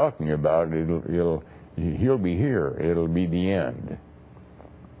won't be talking about it. He'll be here. It'll be the end.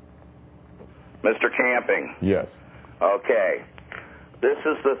 Mr. Camping. Yes. Okay. This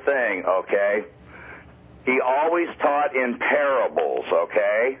is the thing, okay? He always taught in parables,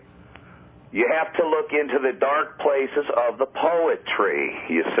 okay? You have to look into the dark places of the poetry,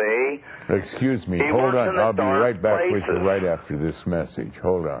 you see? Excuse me. Hold on. I'll be right back with you right after this message.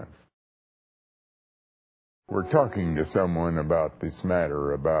 Hold on. We're talking to someone about this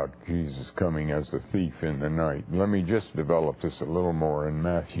matter about Jesus coming as a thief in the night. Let me just develop this a little more in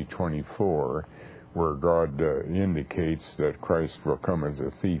Matthew 24, where God indicates that Christ will come as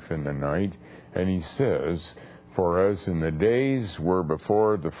a thief in the night. And he says, "For as in the days were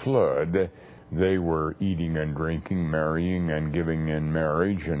before the flood, they were eating and drinking, marrying and giving in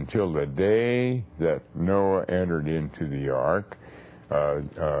marriage until the day that Noah entered into the ark."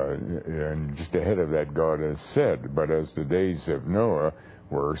 And just ahead of that, God has said, "But as the days of Noah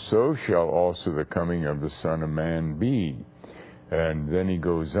were, so shall also the coming of the Son of Man be." And then he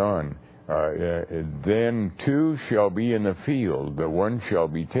goes on, "Then two shall be in the field, the one shall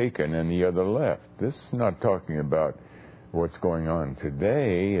be taken and the other left." This is not talking about what's going on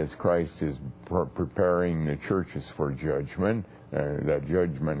today as Christ is preparing the churches for judgment. That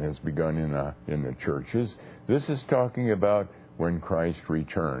judgment has begun in the churches. This is talking about when Christ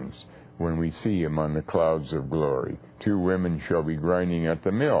returns, when we see him on the clouds of glory. Two women shall be grinding at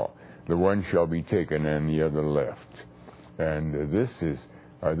the mill. The one shall be taken and the other left. And this is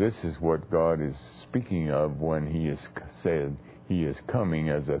what God is speaking of when he has said he is coming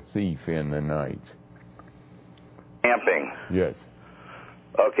as a thief in the night. Camping. Yes.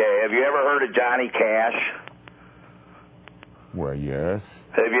 Okay, have you ever heard of Johnny Cash? Well, yes.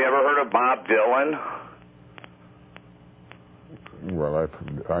 Have you ever heard of Bob Dylan? Well,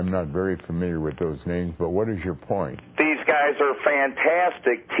 I'm not very familiar with those names, but what is your point? These guys are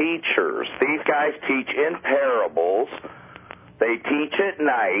fantastic teachers. These guys teach in parables. They teach at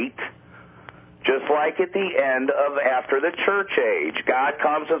night, just like at the end of after the church age. God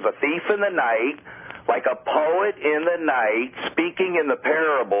comes as a thief in the night, like a poet in the night, speaking in the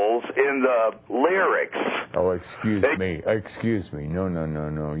parables, in the lyrics. Oh, excuse me.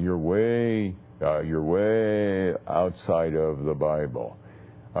 No. You're way outside of the Bible.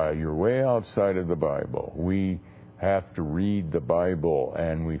 You're way outside of the Bible. We have to read the Bible,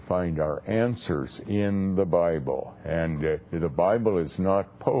 and we find our answers in the Bible. And the Bible is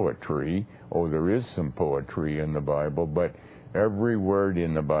not poetry. Oh, there is some poetry in the Bible, but every word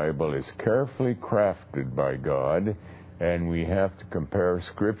in the Bible is carefully crafted by God, and we have to compare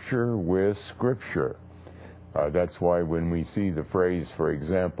Scripture with Scripture. That's why when we see the phrase, for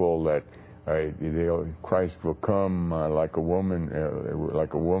example, that Christ will come like a woman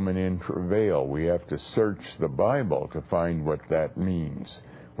in travail, we have to search the Bible to find what that means.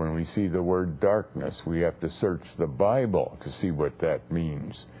 When we see the word darkness, we have to search the Bible to see what that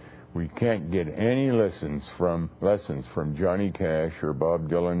means. We can't get any lessons from Johnny Cash or Bob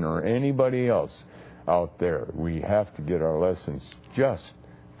Dylan or anybody else out there. We have to get our lessons just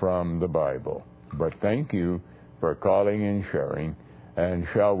from the Bible. But thank you for calling and sharing. And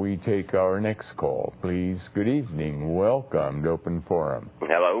shall we take our next call, please? Good evening. Welcome to Open Forum.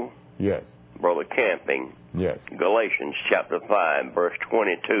 Hello? Yes. Brother Camping. Yes. Galatians chapter 5, verse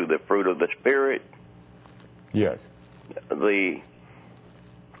 22, the fruit of the Spirit. Yes.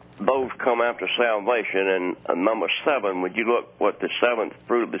 Those come after salvation. And number 7, would you look what the 7th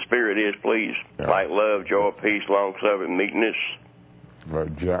fruit of the Spirit is, please? Yeah. Like love, joy, peace, long-suffering, meekness.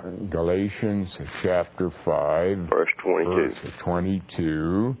 Galatians chapter 5, verse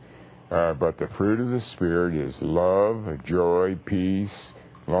 22. But the fruit of the Spirit is love, joy, peace,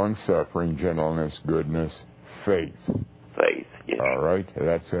 long-suffering, gentleness, goodness, faith. Faith, yes. All right,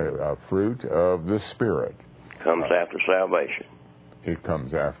 that's a fruit of the Spirit. Comes after salvation. It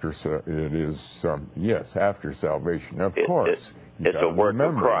comes after, it is after salvation, of course. It's a work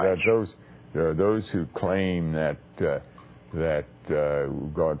of Christ. That those who claim that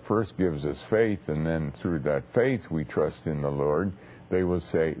God first gives us faith, and then through that faith we trust in the Lord, they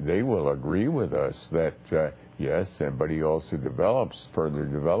will agree with us that yes, but he also further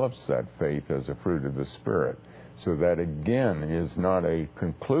develops that faith as a fruit of the Spirit. So that again is not a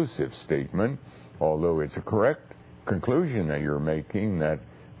conclusive statement, although it's a correct conclusion that you're making, that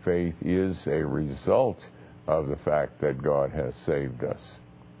faith is a result of the fact that God has saved us.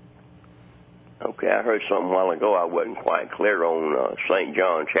 Okay, I heard something a while ago I wasn't quite clear on St.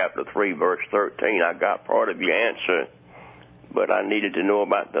 John chapter 3, verse 13. I got part of your answer, but I needed to know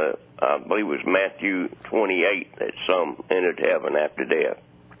about I believe it was Matthew 28, that some entered heaven after death.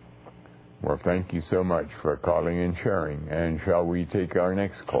 Well, thank you so much for calling and sharing. And shall we take our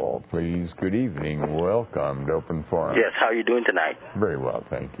next call, please? Good evening. Welcome to Open Forum. Yes, how are you doing tonight? Very well,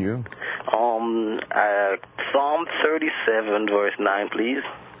 thank you. Psalm 37, verse 9, please.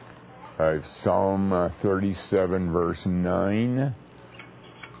 Psalm 37, verse 9.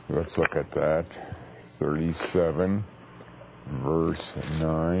 Let's look at that. 37, verse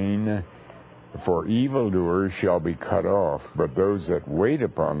 9. For evildoers shall be cut off, but those that wait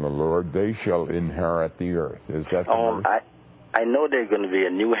upon the Lord, they shall inherit the earth. Is that the verse? I know there's going to be a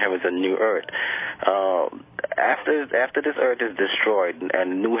new heavens and new earth. After this earth is destroyed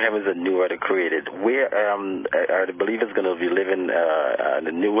and new heavens and new earth are created, where are the believers going to be living in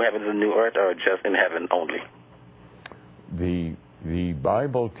the new heavens and new earth, or just in heaven only? The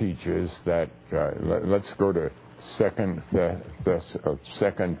Bible teaches that. Let's go to Second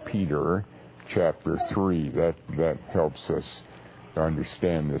Peter chapter 3. That helps us to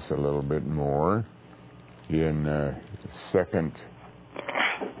understand this a little bit more. In 2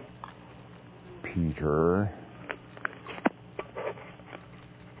 Peter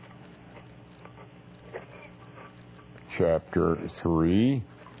chapter 3,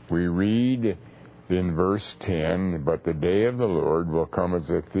 we read in verse 10, But the day of the Lord will come as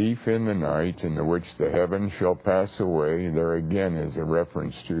a thief in the night, in the which the heavens shall pass away. There again is a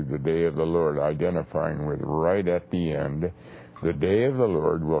reference to the day of the Lord, identifying with right at the end. The day of the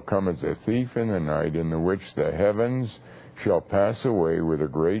Lord will come as a thief in the night, in the which the heavens shall pass away with a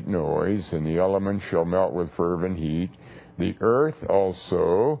great noise, and the elements shall melt with fervent heat. The earth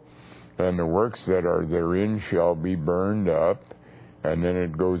also and the works that are therein shall be burned up. And then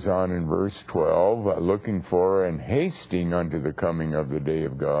it goes on in verse 12, looking for and hasting unto the coming of the day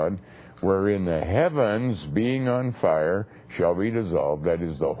of God, wherein the heavens, being on fire, shall be dissolved. That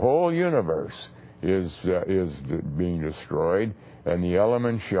is, the whole universe is being destroyed, and the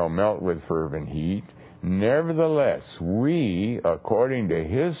elements shall melt with fervent heat. Nevertheless, we, according to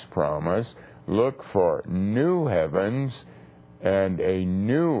his promise, look for new heavens and a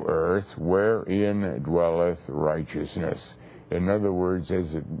new earth wherein dwelleth righteousness. In other words,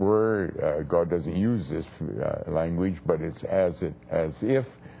 as it were, God doesn't use this language, but it's as if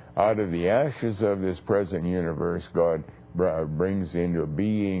out of the ashes of this present universe, God brings into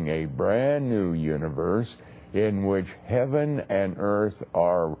being a brand new universe in which heaven and earth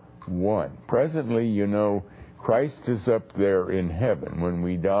are one. Presently, Christ is up there in heaven. When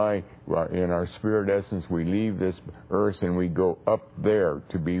we die, in our spirit essence, we leave this earth and we go up there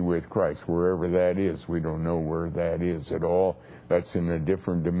to be with Christ, wherever that is. We don't know where that is at all. That's in a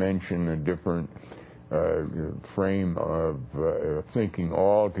different dimension, a different frame of thinking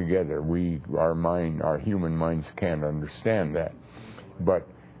altogether. Our human minds can't understand that. But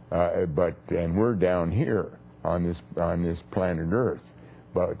we're down here on this planet Earth.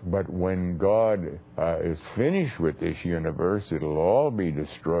 But when God is finished with this universe, it'll all be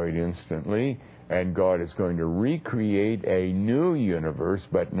destroyed instantly, and God is going to recreate a new universe,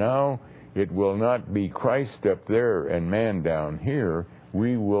 but now it will not be Christ up there and man down here.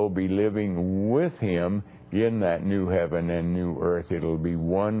 We will be living with him in that new heaven and new earth. It'll be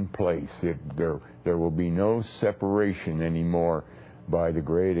one place. There will be no separation anymore by the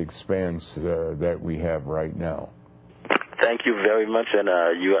great expanse that we have right now. Thank you very much, and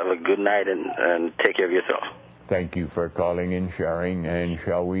you have a good night, and take care of yourself. Thank you for calling and sharing. And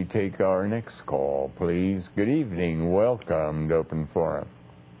shall we take our next call, please? Good evening. Welcome to Open Forum.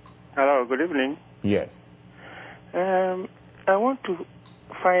 Hello, good evening. Yes. I want to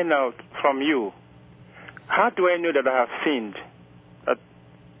find out from you, how do I know that I have sinned?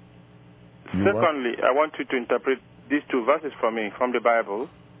 Secondly, I want you to interpret these two verses for me from the Bible.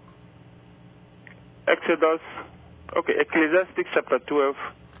 Ecclesiastes chapter 12,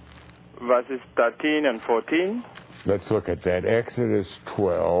 verses 13 and 14. Let's look at that. Exodus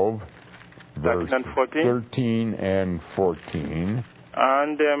 12, verses 13 and 14.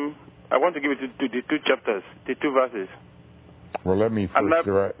 And I want to give it to the two chapters, the two verses. Well, let me first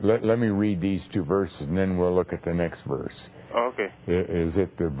let me read these two verses, and then we'll look at the next verse. Okay. Is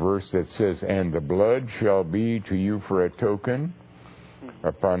it the verse that says, "And the blood shall be to you for a token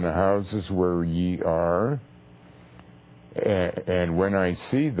upon the houses where ye are, and when I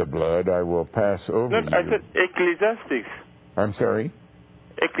see the blood, I will pass over you"? I said Ecclesiastes. I'm sorry?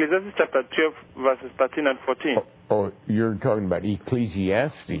 Ecclesiastes chapter 12, verses 13 and 14. Oh, you're talking about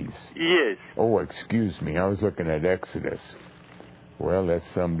Ecclesiastes? Yes. Oh, excuse me. I was looking at Exodus. Well, that's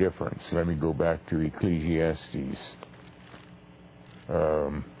some difference. Let me go back to Ecclesiastes.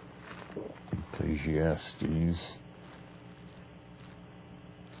 Ecclesiastes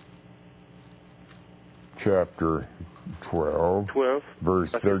chapter 12,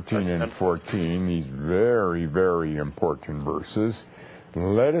 verse 13 and 14. These very, very important verses.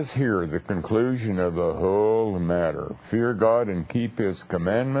 Let us hear the conclusion of the whole matter. Fear God and keep his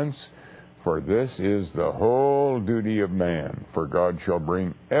commandments, for this is the whole duty of man. For God shall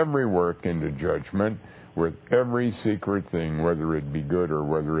bring every work into judgment with every secret thing, whether it be good or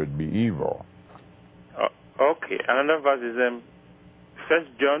whether it be evil. Okay, another verse is 1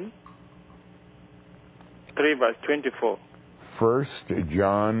 John 3, verse 24. 1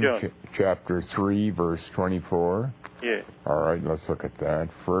 John. Chapter 3, verse 24. Yeah. All right, let's look at that.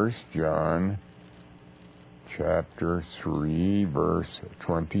 1 John chapter 3, verse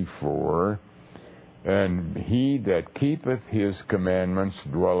 24. And he that keepeth his commandments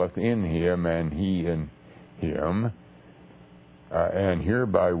dwelleth in him, and he in him. And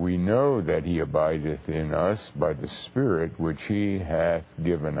hereby we know that he abideth in us by the Spirit which he hath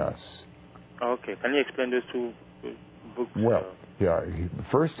given us. Okay, can you explain those two books? Well, yeah,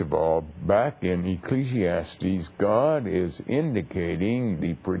 first of all, back in Ecclesiastes, God is indicating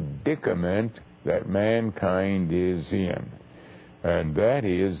the predicament that mankind is in. And that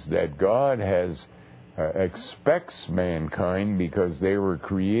is that God has expects mankind, because they were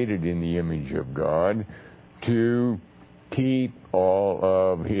created in the image of God, to keep all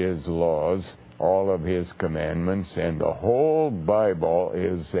of his laws, all of his commandments, and the whole Bible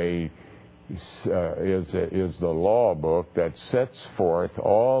is the law book that sets forth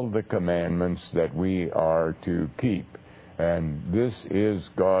all the commandments that we are to keep. And this is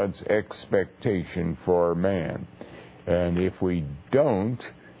God's expectation for man. And if we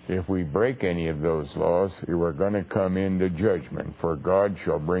break any of those laws, we're going to come into judgment. For God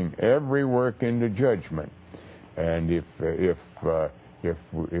shall bring every work into judgment. And if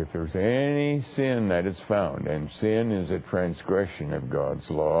there's any sin that is found, and sin is a transgression of God's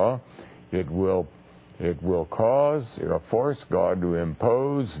law, it will force God to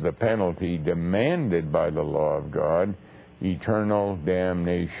impose the penalty demanded by the law of God, eternal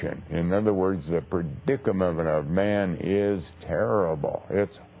damnation. In other words, the predicament of man is terrible.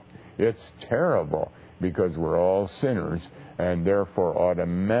 It's terrible, because we're all sinners, and therefore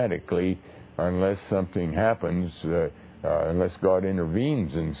automatically, unless something happens, unless God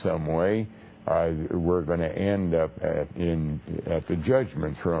intervenes in some way, we're going to end up at the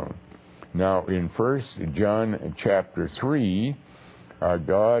judgment throne. Now, in 1 John chapter 3,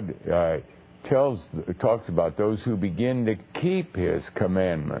 God talks about those who begin to keep his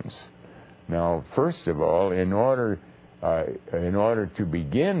commandments. Now, first of all, in order to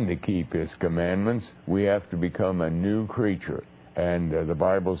begin to keep his commandments, we have to become a new creature. And the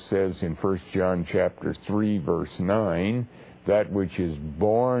Bible says in 1 John chapter 3, verse 9, that which is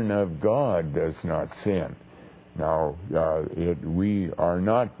born of God does not sin. Now, we are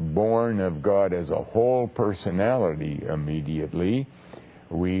not born of God as a whole personality immediately.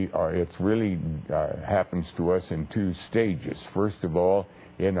 It's really happens to us in two stages. First of all,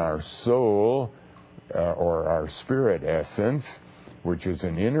 in our soul, or our spirit essence, which is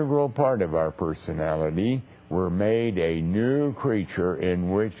an integral part of our personality, we're made a new creature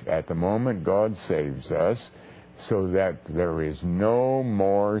in which, at the moment God saves us, so that there is no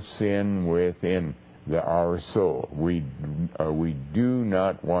more sin within our soul. We do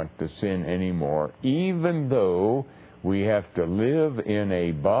not want to sin anymore, even though we have to live in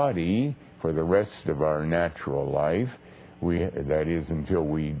a body for the rest of our natural life. That is, until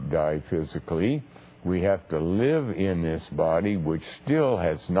we die physically. We have to live in this body which still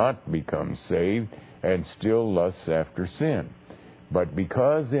has not become saved and still lusts after sin. But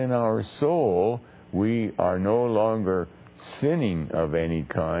because in our soul we are no longer sinning of any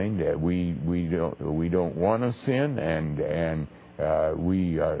kind, we don't want to sin, and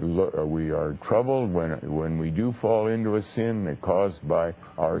we are troubled when we do fall into a sin caused by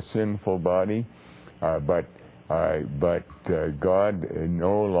our sinful body, but God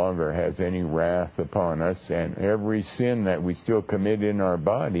no longer has any wrath upon us, and every sin that we still commit in our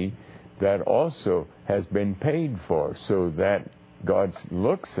body, that also has been paid for, so that God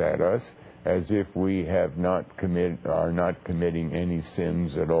looks at us as if we are not committing any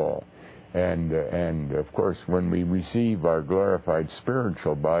sins at all. And of course, when we receive our glorified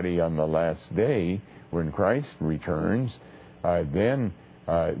spiritual body on the last day, when Christ returns, then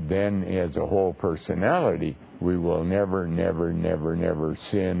then as a whole personality, we will never, never, never, never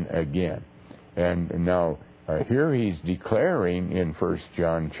sin again. And now, here he's declaring in 1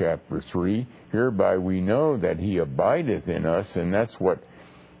 John chapter 3, hereby we know that he abideth in us, and that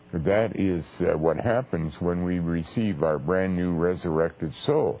is what happens when we receive our brand new resurrected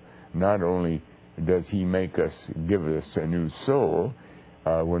soul. Not only does he give us a new soul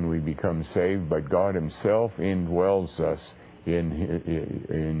when we become saved, but God himself indwells us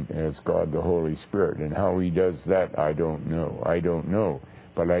as God the Holy Spirit. And how he does that, I don't know.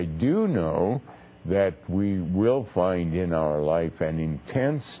 But I do know that we will find in our life an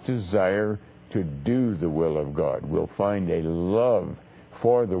intense desire to do the will of God. We'll find a love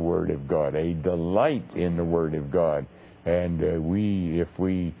for the Word of God, a delight in the Word of God. And if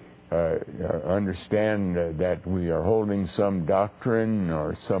we understand that we are holding some doctrine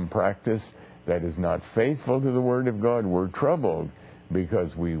or some practice that is not faithful to the Word of God, we're troubled,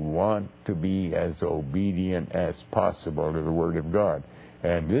 because we want to be as obedient as possible to the Word of God.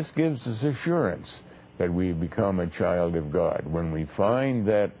 And this gives us assurance that we become a child of God. When we find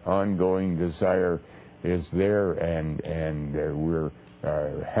that ongoing desire is there, and we're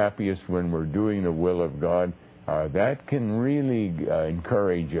happiest when we're doing the will of God, that can really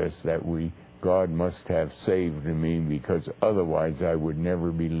encourage us that God must have saved me, because otherwise I would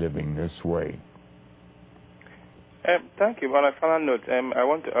never be living this way. Thank you. On a final note, I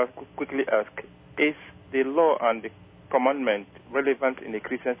want to quickly ask, is the law and the commandment relevant in a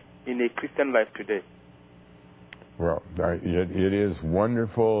Christian life today? Well, it is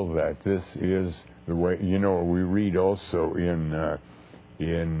wonderful that this is the way. We read also in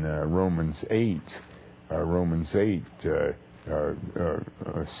Romans 8.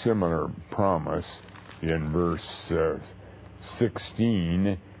 A similar promise in verse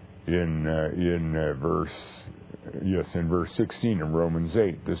 16. In verse 16 of Romans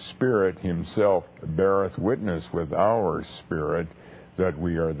 8, the Spirit himself beareth witness with our spirit that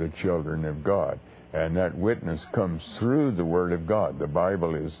we are the children of God. And that witness comes through the Word of God. The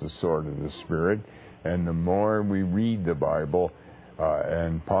Bible is the sword of the Spirit, and the more we read the Bible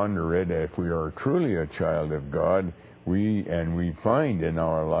and ponder it, if we are truly a child of God, we find in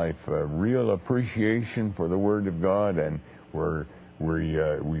our life a real appreciation for the Word of God, and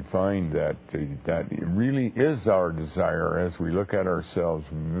we find that it really is our desire, as we look at ourselves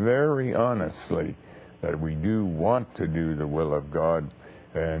very honestly, that we do want to do the will of God,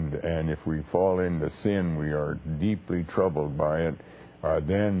 and if we fall into sin, we are deeply troubled by it.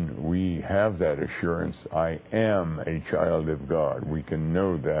 Then we have that assurance, I am a child of God. We can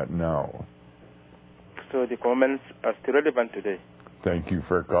know that now. So the comments are still relevant today. Thank you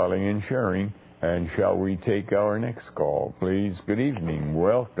for calling and sharing. And shall we take our next call, please? Good evening.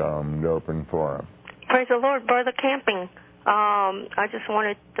 Welcome to Open Forum. Praise the Lord, Brother Camping. I just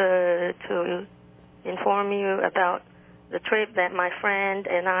wanted to inform you about the trip that my friend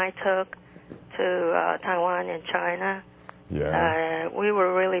and I took to Taiwan and China. Yeah. We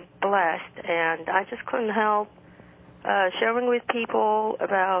were really blessed, and I just couldn't help sharing with people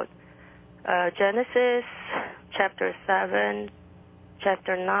about Genesis chapter 7,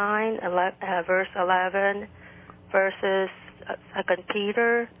 chapter 9, verse 11, verses 2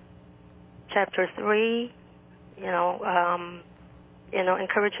 Peter chapter 3,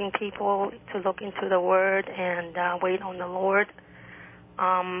 encouraging people to look into the Word and wait on the Lord.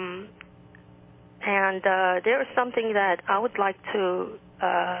 And there is something that I would like to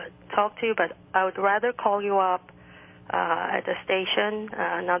talk to you, but I would rather call you up at the station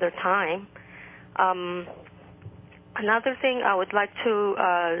another time. Another thing I would like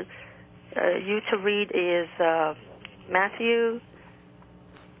to you to read is Matthew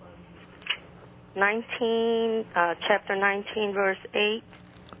 19, chapter 19, verse 8.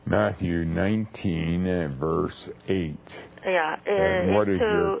 Matthew 19, verse 8. Yeah. And what is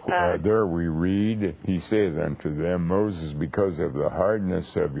there we read, he saith unto them, Moses, because of the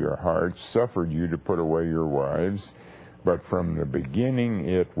hardness of your hearts, suffered you to put away your wives, but from the beginning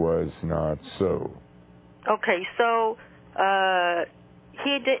it was not so. Okay, so the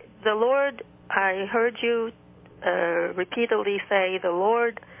Lord, I heard you repeatedly say the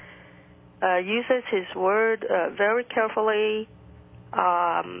Lord uses his word very carefully,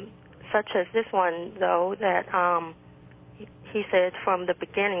 such as this one, though, that he said from the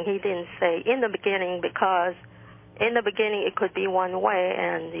beginning. He didn't say in the beginning, because in the beginning it could be one way,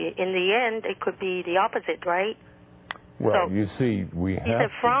 and in the end it could be the opposite, right? Well, so, you see, we have... He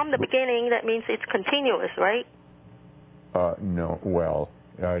said from the beginning, that means it's continuous, right? No,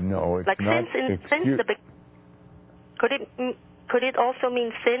 no, it's like not. Could it also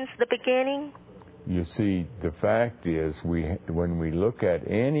mean since the beginning? you see, the fact is, when we look at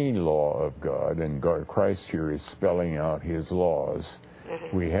any law of God, and Christ here is spelling out his laws,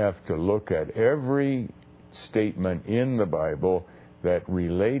 we have to look at every statement in the Bible that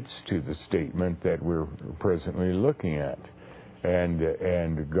relates to the statement that we're presently looking at. And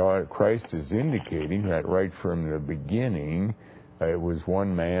Christ is indicating that right from the beginning, it was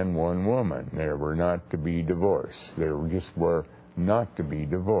one man, one woman. They were not to be divorced. They were not to be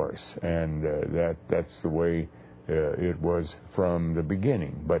divorced. And that's the way it was from the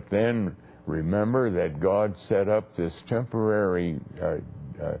beginning. But then remember that God set up this temporary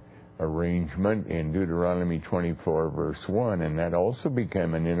arrangement in Deuteronomy 24, verse 1, and that also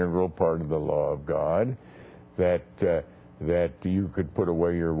became an integral part of the law of God, that you could put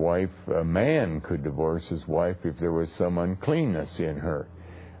away your wife. A man could divorce his wife if there was some uncleanness in her,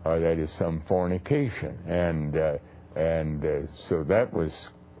 that is, some fornication, and so that was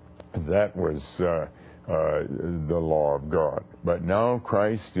the law of God. But now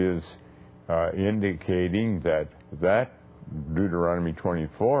Christ is indicating that Deuteronomy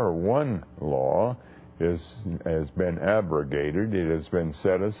 24:1 law has been abrogated. It has been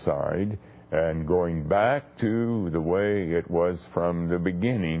set aside, and going back to the way it was from the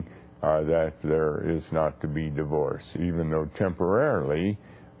beginning, that there is not to be divorce, even though temporarily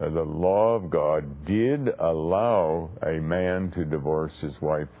the law of God did allow a man to divorce his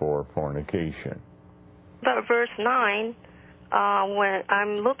wife for fornication. But verse 9, when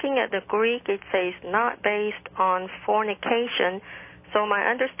I'm looking at the Greek, it says not based on fornication. So my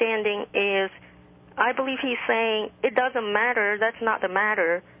understanding is, I believe he's saying it doesn't matter, that's not the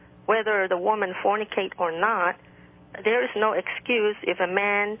matter, whether the woman fornicate or not. There is no excuse if a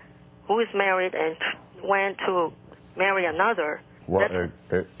man who is married and went to marry another. Well,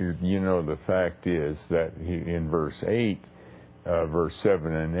 the fact is that in verse 8, verse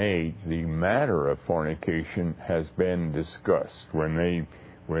 7 and 8, the matter of fornication has been discussed. When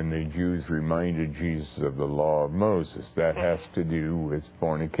the Jews reminded Jesus of the law of Moses, that has to do with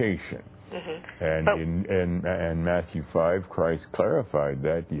fornication. And in Matthew 5, Christ clarified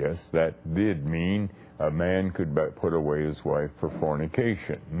that, yes, that did mean a man could put away his wife for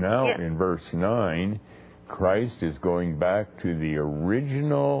fornication. Now, in verse 9, Christ is going back to the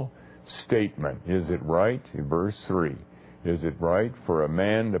original statement. Is it right? Verse 3. Is it right for a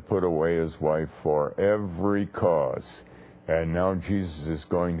man to put away his wife for every cause? And now Jesus is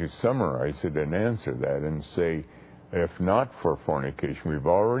going to summarize it and answer that and say, if not for fornication, we've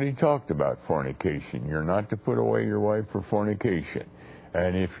already talked about fornication. You're not to put away your wife for fornication.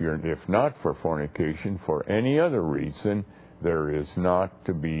 And if not for fornication, for any other reason, there is not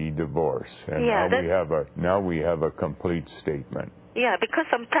to be divorce. And now we have a complete statement. Yeah, because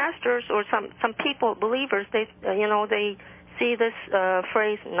some pastors or some people, believers, they see this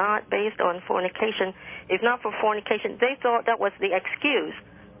phrase "not based on fornication." If not for fornication, they thought that was the excuse.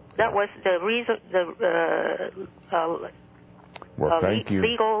 That was the reason,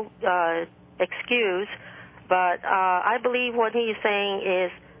 legal excuse. But I believe what he's saying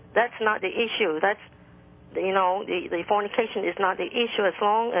is that's not the issue. That's, the fornication is not the issue. As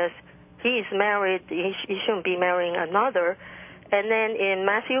long as he is married, he shouldn't be marrying another. And then in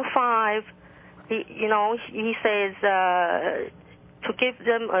Matthew 5, he says to give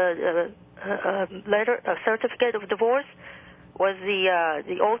them a certificate of divorce was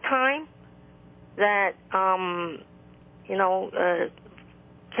the old time that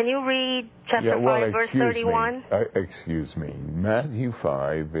can you read chapter 5, verse 31? Excuse me. Matthew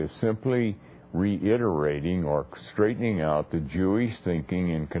 5 is simply reiterating or straightening out the Jewish thinking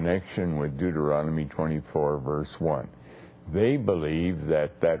in connection with Deuteronomy 24, verse 1. They believed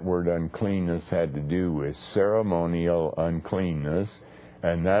that word uncleanness had to do with ceremonial uncleanness,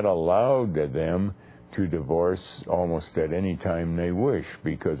 and that allowed them to divorce almost at any time they wish,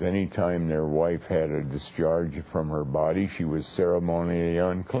 because any time their wife had a discharge from her body, she was ceremonially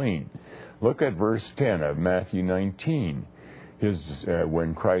unclean. Look at verse 10 of Matthew 19.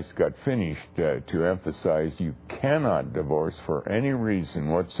 When Christ got finished, to emphasize you cannot divorce for any reason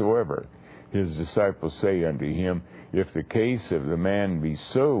whatsoever. His disciples say unto him, if the case of the man be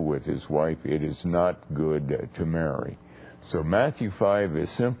so with his wife, it is not good to marry. So Matthew 5 is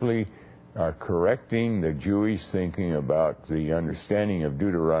simply correcting the Jewish thinking about the understanding of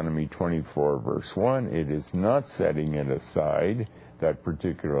Deuteronomy 24, verse 1. It is not setting it aside, that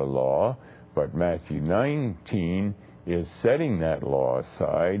particular law, but Matthew 19 is setting that law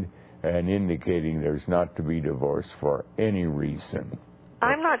aside and indicating there's not to be divorce for any reason.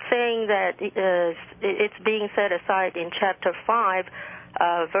 I'm not saying that it's being set aside in chapter 5,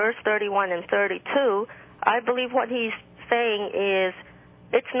 verse 31 and 32. I believe what he's saying is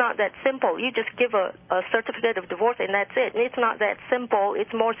it's not that simple. You just give a certificate of divorce and that's it. And it's not that simple.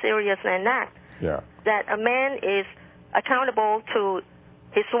 It's more serious than that. Yeah. That a man is accountable to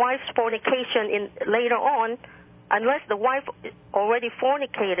his wife's fornication later on, unless the wife already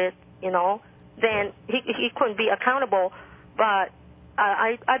fornicated, then he couldn't be accountable. But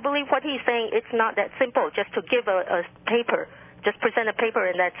I believe what he's saying, it's not that simple just to give a paper, just present a paper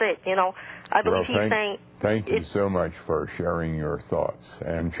and that's it, I believe he's saying... Thank you so much for sharing your thoughts.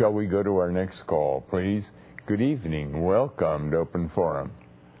 And shall we go to our next call, please? Good evening. Welcome to Open Forum.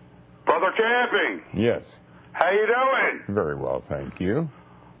 Brother Camping. Yes. How you doing? Very well, thank you.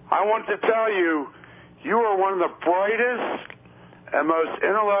 I want to tell you, you are one of the brightest and most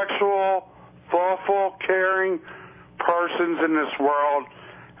intellectual, thoughtful, caring persons in this world.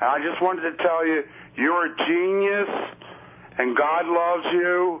 And I just wanted to tell you, you're a genius, and God loves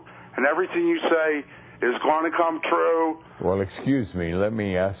you, and everything you say is going to come true. Well, excuse me, let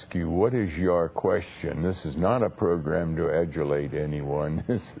me ask you, what is your question? This is not a program to adulate anyone.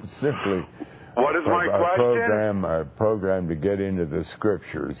 This is simply... What is my question? A program to get into the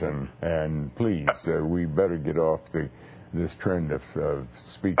scriptures, and please, we better get off this trend of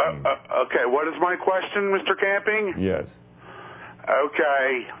speaking. Okay, what is my question, Mr. Camping? Yes.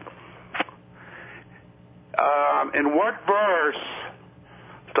 Okay. In what verse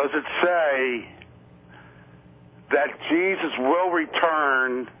does it say that Jesus will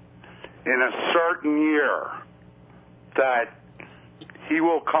return in a certain year, that he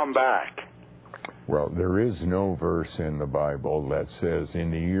will come back? Well, there is no verse in the Bible that says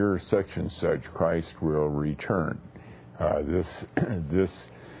in the year such and such Christ will return. This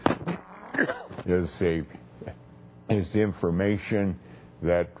is information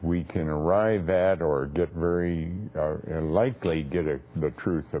that we can arrive at or get likely get the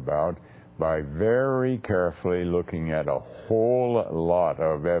truth about by very carefully looking at a whole lot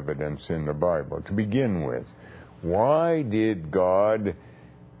of evidence in the Bible. To begin with, why did God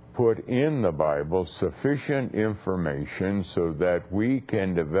put in the Bible sufficient information so that we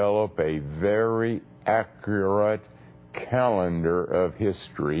can develop a very accurate calendar of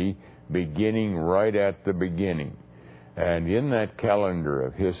history beginning right at the beginning? And in that calendar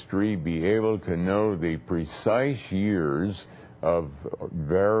of history, be able to know the precise years of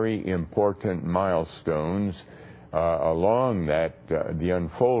very important milestones along that, the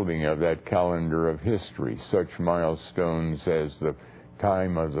unfolding of that calendar of history, such milestones as the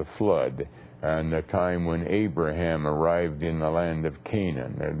time of the flood and the time when Abraham arrived in the land of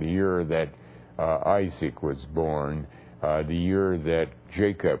Canaan, and the year that Isaac was born, the year that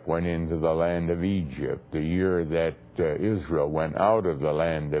Jacob went into the land of Egypt, the year that Israel went out of the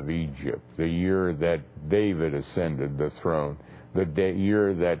land of Egypt, the year that David ascended the throne, the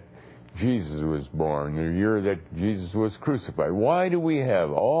year that Jesus was born, the year that Jesus was crucified. Why do we have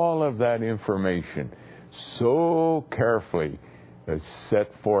all of that information so carefully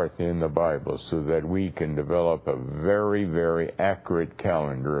set forth in the Bible so that we can develop a very, very accurate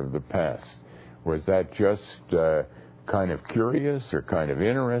calendar of the past? Was that just kind of curious or kind of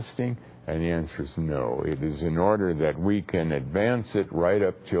interesting? And the answer is no. It is in order that we can advance it right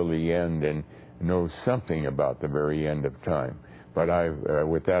up till the end and know something about the very end of time. But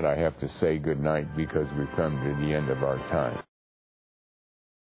with that, I have to say good night because we've come to the end of our time.